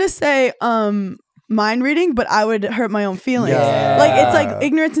was gonna say mind reading, but I would hurt my own feelings. Yeah. Like, it's like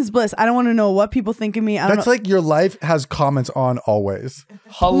ignorance is bliss. I don't want to know what people think of me. That's like your life has comments on always.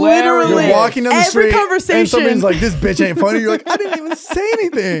 Hilarious. Literally. You're walking down the street conversation. and somebody's like, this bitch ain't funny. You're like, I didn't even say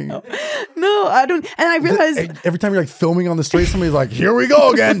anything. No, I don't. And I realized every time you're like filming on the street, somebody's like, here we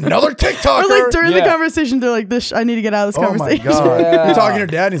go again. Another TikToker. Or like during the conversation, they're like, "This, I need to get out of this conversation." Oh my God. Yeah. You're talking to your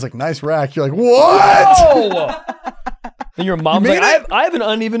dad and he's like, nice rack. You're like, what? Whoa. And your mom's like, I have an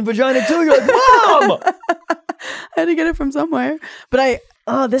uneven vagina too. You're like, Mom! I had to get it from somewhere. But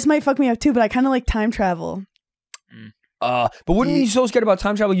this might fuck me up too, but I kind of like time travel. But wouldn't you be so scared about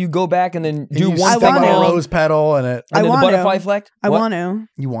time travel? You go back and then do one thing thing on a rose petal and then the butterfly effect? I want to.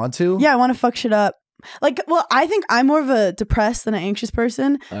 You want to? Yeah, I want to fuck shit up. Like, well, I think I'm more of a depressed than an anxious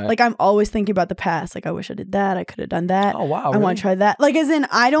person. Right. Like, I'm always thinking about the past. Like, I wish I did that. I could have done that. Oh, wow. I want to try that. Like, as in,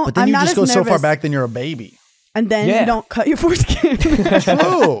 I don't, but then I'm you not just as go nervous. so far back, then you're a baby. And then you don't cut your foreskin.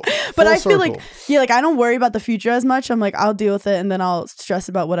 True. But I feel like, like, I don't worry about the future as much. I'm like, I'll deal with it and then I'll stress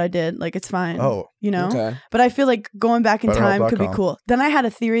about what I did. Like, it's fine. Oh. You know? Okay. But I feel like going back in time could be BetterHelp.com. cool. Then I had a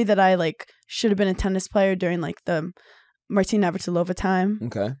theory that I, like, should have been a tennis player during, like, the Martina Navratilova time.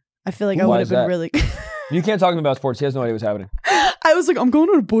 Okay. I feel like I would have been really... You can't talk to him about sports. He has no idea what's happening. I was like, I'm going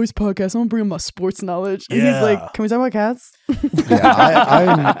on a boys podcast. I'm bringing my sports knowledge. And he's like, can we talk about cats?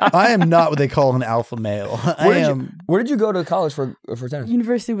 Yeah, I am not what they call an alpha male. Where did you go to college for tennis?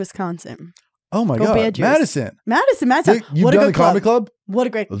 University of Wisconsin. Oh my God. Badgers. Madison. You've what done the comedy club? What a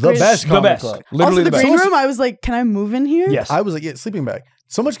great The best comedy club. Literally also, the best. green room, I was like, can I move in here? Yes. I was like, yeah, sleeping bag.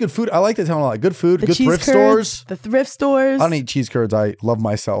 So much good food. I like that town a lot. Good food, good thrift curds, stores. The thrift stores. I don't eat cheese curds. I love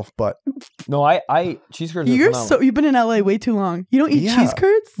myself, but No, I cheese curds. You've been in LA way too long. You don't eat cheese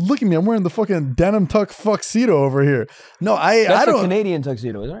curds? Look at me. I'm wearing the fucking denim tuck tuxedo over here. No, I don't. A Canadian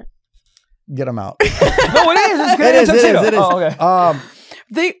tuxedo, isn't it? Get them out. No, it is. It's a Canadian tuxedo. It is. Oh,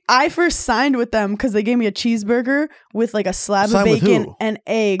 okay. I first signed with them because they gave me a cheeseburger with like a slab of bacon and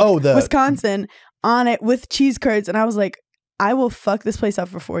egg. Wisconsin on it with cheese curds, and I was like, I will fuck this place up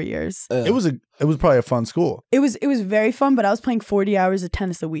for 4 years. It was probably a fun school. It was very fun, but I was playing 40 hours of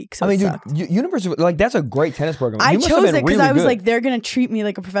tennis a week, so it sucked. University, like that's a great tennis program. I chose it because I was like, they're gonna treat me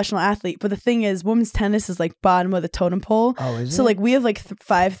like a professional athlete. But the thing is, women's tennis is like bottom of the totem pole. Oh, is it? So like we have like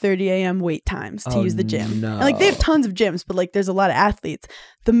 5:30 a.m. wait times to use the gym, and like they have tons of gyms, but like there's a lot of athletes.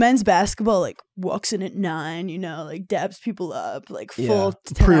 The men's basketball like walks in at 9, you know, like dabs people up, like full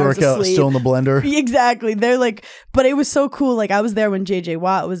 10 hours of sleep. Still in the blender. Exactly. They're like, but it was so cool. Like I was there when JJ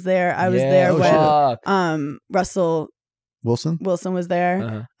Watt was there. I was there when Russell Wilson was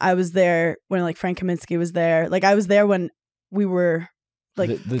there. I was there when like Frank Kaminsky was there. Like I was there when we were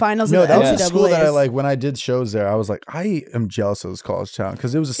like finals. No, of the that was NCAAs. a school that I like. When I did shows there, I was like, I am jealous of this college town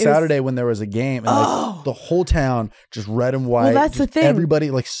because it was a Saturday when there was a game, and like the whole town just red and white. Well, that's the thing. Everybody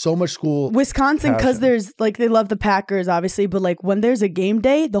like so much school. Wisconsin, because there's like they love the Packers, obviously, but like when there's a game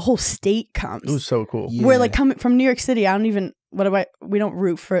day, the whole state comes. It was so cool. Yeah. We're like coming from New York City. I don't even. We don't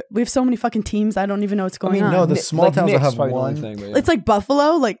root for it. We have so many fucking teams. I don't even know what's going on. No, the small towns that have one thing. It's like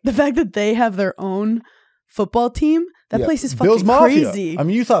Buffalo. Like the fact that they have their own football team. That place is fucking Bills Mafia. crazy. I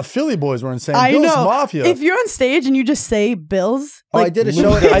mean, you thought Philly boys were insane. I Bills know. Mafia. If you're on stage and you just say Bills, I did a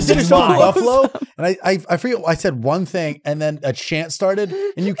show. I did a show in Bills. Buffalo, and I forget. I said one thing, and then a chant started,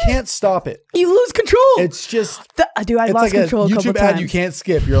 and you can't stop it. You lose control. It's just, dude. I it's lost like control. a YouTube couple ad times. you can't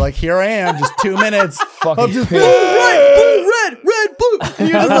skip. You're like, here I am, just 2 minutes. Fucking just boom, red, boom. And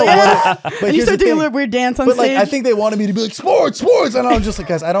you're just like, but and you start doing a little weird dance on but stage. like, I think they wanted me to be like sports, and I was just like,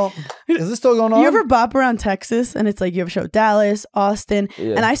 guys, I don't. Is this still going on? You ever bop around Texas and it's like you have a show Dallas, Austin,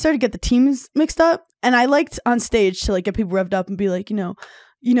 and I started to get the teams mixed up, and I liked on stage to like get people revved up and be like, you know,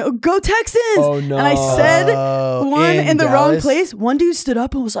 go Texans. Oh no! And I said one in the wrong place. One dude stood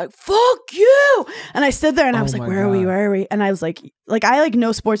up and was like, "Fuck you!" And I stood there and I was like, "Where are we? And I was like I like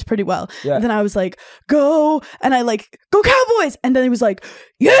know sports pretty well. Yeah. And then I was like, "Go!" And I like, "Go Cowboys!" And then he was like,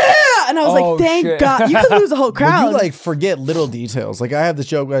 "Yeah!" And I was like, "Thank God!" You could lose the whole crowd. Well, you like forget little details. Like I have this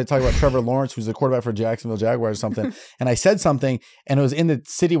joke where I talk about Trevor Lawrence, who's the quarterback for Jacksonville Jaguars or something, and I said something, and it was in the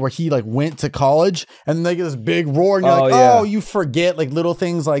city where he like went to college, and then they get this big roar, and you're like, "Oh, you forget like little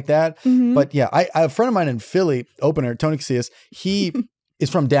things like that." Mm-hmm. But yeah, I a friend of mine in Philly, opener Tony Casillas, he is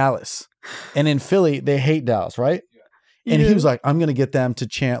from Dallas, and in Philly they hate Dallas, right? And he was like, I'm going to get them to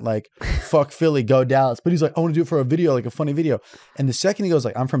chant like, fuck Philly, go Dallas. But he's like, I want to do it for a video, like a funny video. And the second he goes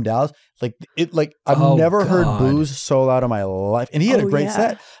like, I'm from Dallas, like it, like I've never heard boos so loud in my life. And he had a great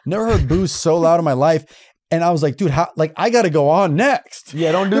set. Never heard boos so loud in my life. And I was like, dude, how, like I got to go on next.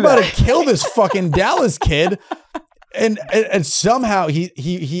 Yeah, don't do You're that. About to kill this fucking Dallas kid. And somehow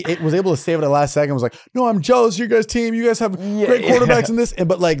he was able to save it at the last second. Was like, no, I'm jealous. You guys team. You guys have great quarterbacks in this.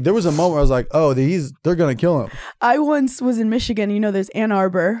 But like, there was a moment where I was like, oh, they're gonna kill him. I once was in Michigan. You know, there's Ann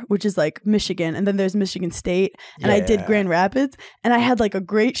Arbor, which is like Michigan, and then there's Michigan State, and I did Grand Rapids, and I had like a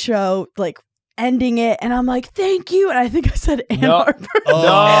great show, like ending it, and I'm like, thank you, and I think I said Ann Arbor. Oh.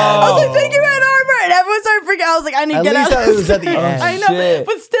 I was like, thank you, Ann Arbor, and everyone started freaking out. I was like, I need to get out. At least it was at the end. I know,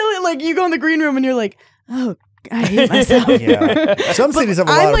 but still, like you go in the green room and you're like, oh. I hate myself. Some cities have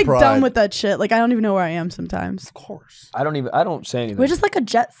a lot I'm like of pride. done with that shit. Like I don't even know where I am sometimes. Of course. I don't say anything. We're just like a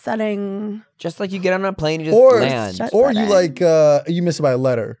jet setting. Just like you get on a plane, you just land. Or you like you miss it by a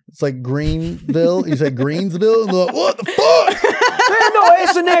letter. It's like Greenville. You say Greensville, and they're like, what the fuck? There's no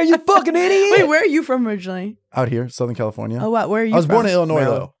S in there, you fucking idiot. Wait, where are you from originally? Out here, Southern California. Oh, what? Where are you? I was from? born in Illinois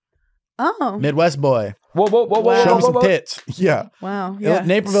though. Oh, Midwest boy. Whoa. Show me some tits. Yeah. Wow. Yeah.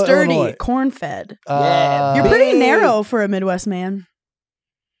 Naperville, sturdy, Illinois. corn-fed. Yeah. You're pretty narrow for a Midwest man.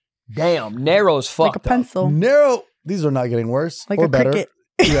 Damn, narrow as fuck. Like a pencil. Narrow. These are not getting worse. Like or a better. cricket.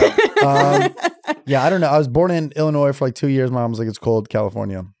 Yeah. Yeah, I don't know. I was born in Illinois for like 2 years. My mom was like, it's cold,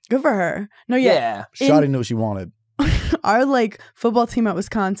 California. Good for her. No, yeah. Shotty knew what she wanted. Our like football team at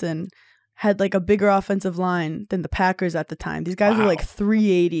Wisconsin had like a bigger offensive line than the Packers at the time. These guys were like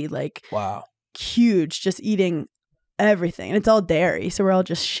 380, like huge, just eating everything. And it's all dairy, so we're all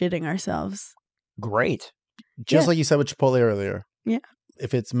just shitting ourselves. Great. Just like you said with Chipotle earlier. Yeah.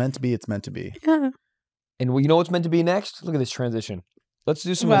 If it's meant to be, it's meant to be. Yeah. And you know what's meant to be next? Look at this transition. Let's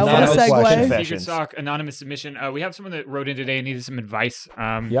do some anonymous confessions. Secret Sock anonymous submission. We have someone that wrote in today and needed some advice.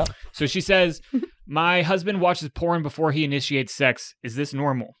 Yep. So she says, my husband watches porn before he initiates sex. Is this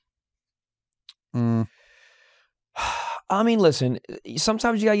normal? I mean, listen,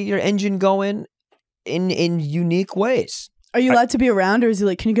 sometimes you gotta get your engine going in unique ways. Are you allowed to be around, or is he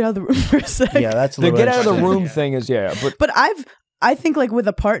like, can you get out of the room for a sec? Yeah, that's the get out of the room thing is, But I think like with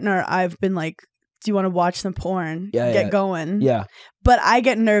a partner, I've been like, do you want to watch some porn? Get going. Yeah. But I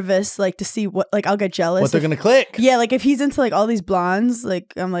get nervous, like, to see what, like, I'll get jealous. What they're going to click. Yeah, like, if he's into, like, all these blondes,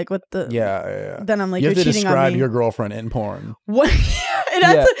 like, I'm like, what the? Yeah. Then I'm like, you have you're to cheating on describe me. your girlfriend in porn. What?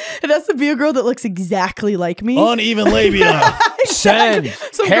 It has to be a girl that looks exactly like me. Uneven labia. Send.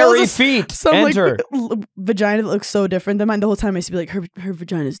 Hairy feet. Some Enter. Like, vagina that looks so different than mine. The whole time I used to be like, her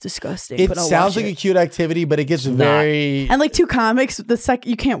vagina is disgusting. It sounds like a cute activity, but it gets very... And like two comics,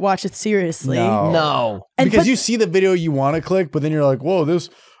 you can't watch it seriously. No. Because you see the video you want to click, but then you're like, whoa, this...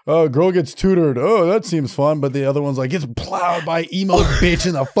 girl gets tutored. Oh, that seems fun. But the other one's like, gets plowed by emo bitch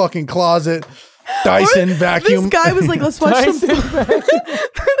in the fucking closet. Dyson vacuum. This guy was like, let's watch some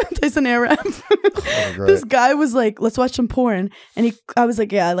Dyson Airwrap. This guy was like, let's watch some porn. And I was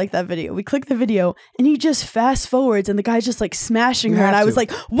like, yeah, I like that video. We clicked the video and he just fast forwards and the guy's just like smashing her. And I was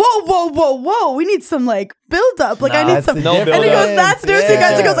like, whoa. We need some like build up. Like I need some. No and he goes, that's dirty,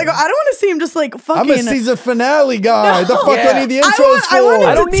 guys. He goes, I don't want to see him just like fucking. I'm a season finale guy. The fuck do I need the intros for?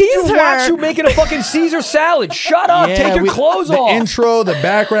 I don't need to watch you making a fucking Caesar salad. Shut up. Take your clothes off. The intro, the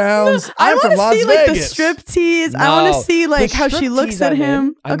backgrounds. I I'm from Las see Vegas. Like the strip tease. I want to see like how she looks at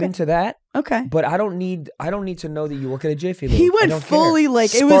him. I'm into that. Okay. But I don't need to know that you work at a Jiffy Lube. He went fully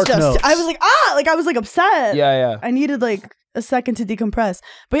like it was just notes. I was like, like I was like upset. Yeah. I needed like a second to decompress.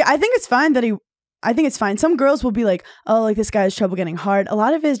 But yeah, I think it's fine that I think it's fine. Some girls will be like, oh, like this guy has trouble getting hard. A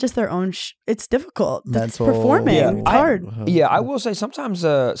lot of it is just their own it's difficult. It's performing. Yeah. It's hard. I will say sometimes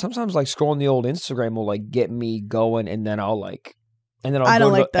like scrolling the old Instagram will like get me going and then I'll like and then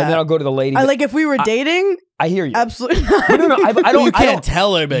I'll go to the lady. I like if we were dating. I hear you. Absolutely not. No. I don't. You can't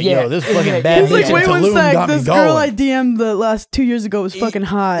tell her, but yo, this fucking bad bitch in wait one Tulum sec. got me This going. girl I DM'd the last 2 years ago was fucking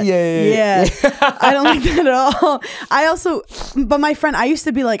hot. Yeah. I don't like that at all. But my friend, I used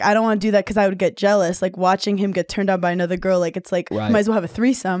to be like, I don't want to do that because I would get jealous. Like watching him get turned on by another girl. Like it's like, might as well have a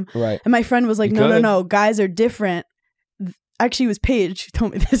threesome. Right. And my friend was like, no. Guys are different. Actually, it was Paige who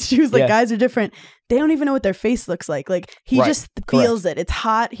told me this. She was like, guys are different. They don't even know what their face looks like. Like, he just feels it. It's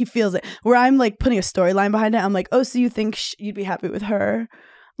hot. He feels it. Where I'm like putting a storyline behind it. I'm like, oh, so you think you'd be happy with her?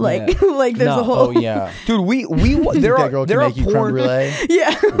 Like, like there's a whole... Oh, yeah. Dude, there are porn...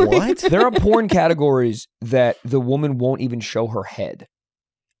 Yeah. What? There are porn categories that the woman won't even show her head.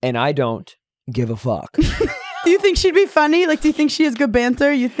 And I don't give a fuck. Do you think she'd be funny? Like, do you think she has good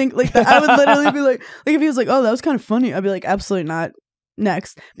banter? You think like that? I would literally be like if he was like, oh, that was kind of funny, I'd be like, absolutely not.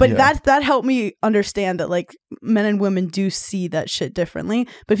 Next. But that helped me understand that like men and women do see that shit differently.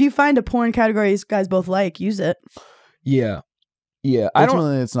 But if you find a porn category you guys both like, use it. Yeah.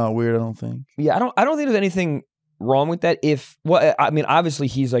 Ultimately, it's not weird, I don't think. Yeah, I don't think there's anything wrong with that. I mean, obviously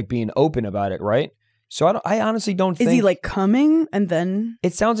he's like being open about it, right? So I honestly don't think... Is he like coming and then...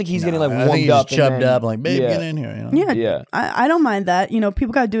 It sounds like he's getting like warmed up. Chubbed up, like, babe, get in here. You know? Yeah. I don't mind that. You know,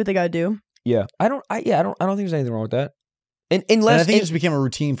 people gotta do what they gotta do. Yeah. I don't think there's anything wrong with that. And I think it just became a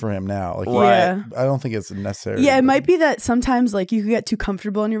routine for him now. Like, I don't think it's necessary. Yeah, it might be that sometimes like you could get too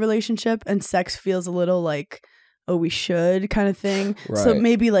comfortable in your relationship and sex feels a little like, oh, we should kind of thing. Right. So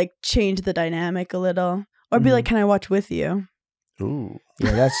maybe like change the dynamic a little. Or be like, can I watch with you? Ooh.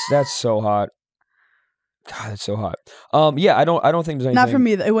 Yeah, that's so hot. God, it's so hot. Yeah, I don't think there's anything. Not for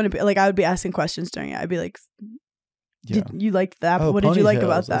me. It wouldn't be like I would be asking questions during it. I'd be like, did you like that? What did you like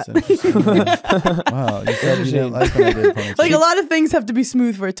about that? Wow, you said you didn't like when I did ponytails. Like a lot of things have to be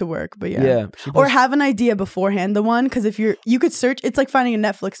smooth for it to work. But yeah. Or have an idea beforehand. The one because if you could search. It's like finding a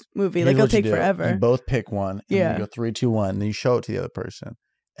Netflix movie. Like it'll take forever. You both pick one. And you go 3, 2, 1. And then you show it to the other person.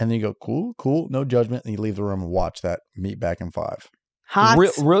 And then you go cool, no judgment. And you leave the room and watch that. Meet back in 5. Hot.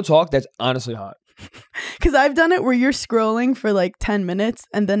 Real talk. That's honestly hot. Because I've done it where you're scrolling for like 10 minutes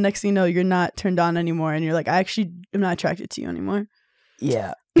and then next thing you know, you're not turned on anymore. And you're like, I actually am not attracted to you anymore.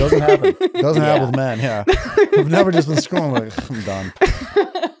 Yeah. Doesn't happen. Doesn't happen with men. Yeah. I've never just been scrolling like, I'm done.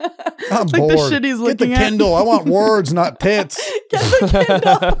 I'm like bored. The shit he's looking Get the Kindle. I want words, not tits. Get the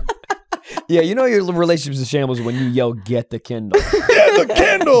Kindle. Yeah, you know your relationship's a shambles when you yell, get the Kindle. Get the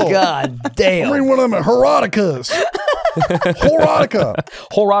Kindle. God damn. I'm reading one of them eroticas. Horotica.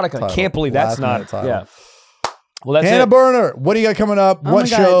 Can't believe that's not. Yeah. Well, that's Hannah it. Berner, what do you got coming up? What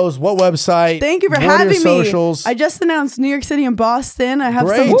shows? What website? Thank you for having me. Socials? I just announced New York City and Boston. I have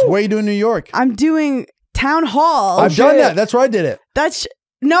Great. What are you doing in New York? I'm doing Town Hall. I've done that. That's where I did it.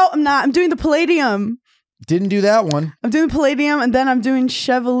 No, I'm not. I'm doing the Palladium. Didn't do that one. I'm doing Palladium, and then I'm doing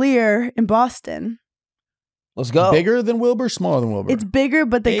Chevalier in Boston. Let's go. Bigger than Wilbur, smaller than Wilbur? It's bigger,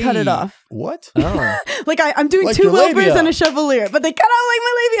 but they cut it off. What? Oh. Like I'm doing like 2 Wilburs and a Chevalier, but they cut off like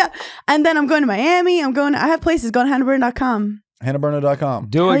my labia. And then I'm going to Miami. I have places. Go to HannahBerner.com. HannahBerner.com.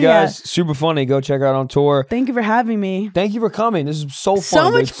 Do it, guys. Super funny. Go check her out on tour. Thank you for having me. Thank you for coming. This is so fun.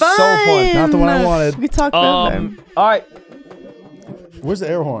 So much fun. So fun. Not the one I wanted. We could talk forever. All right. Where's the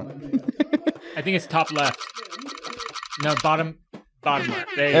air horn? I think it's top left. No, bottom left.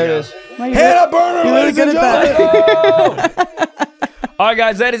 There it is. Hannah Berner, ladies and gentlemen. All right,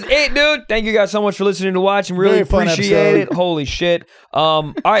 guys, that is it, dude. Thank you guys so much for listening to watch and really appreciate it. Holy shit.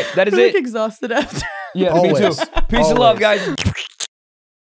 All right, that is it. Exhausted after. Yeah, me too. Peace and love, guys.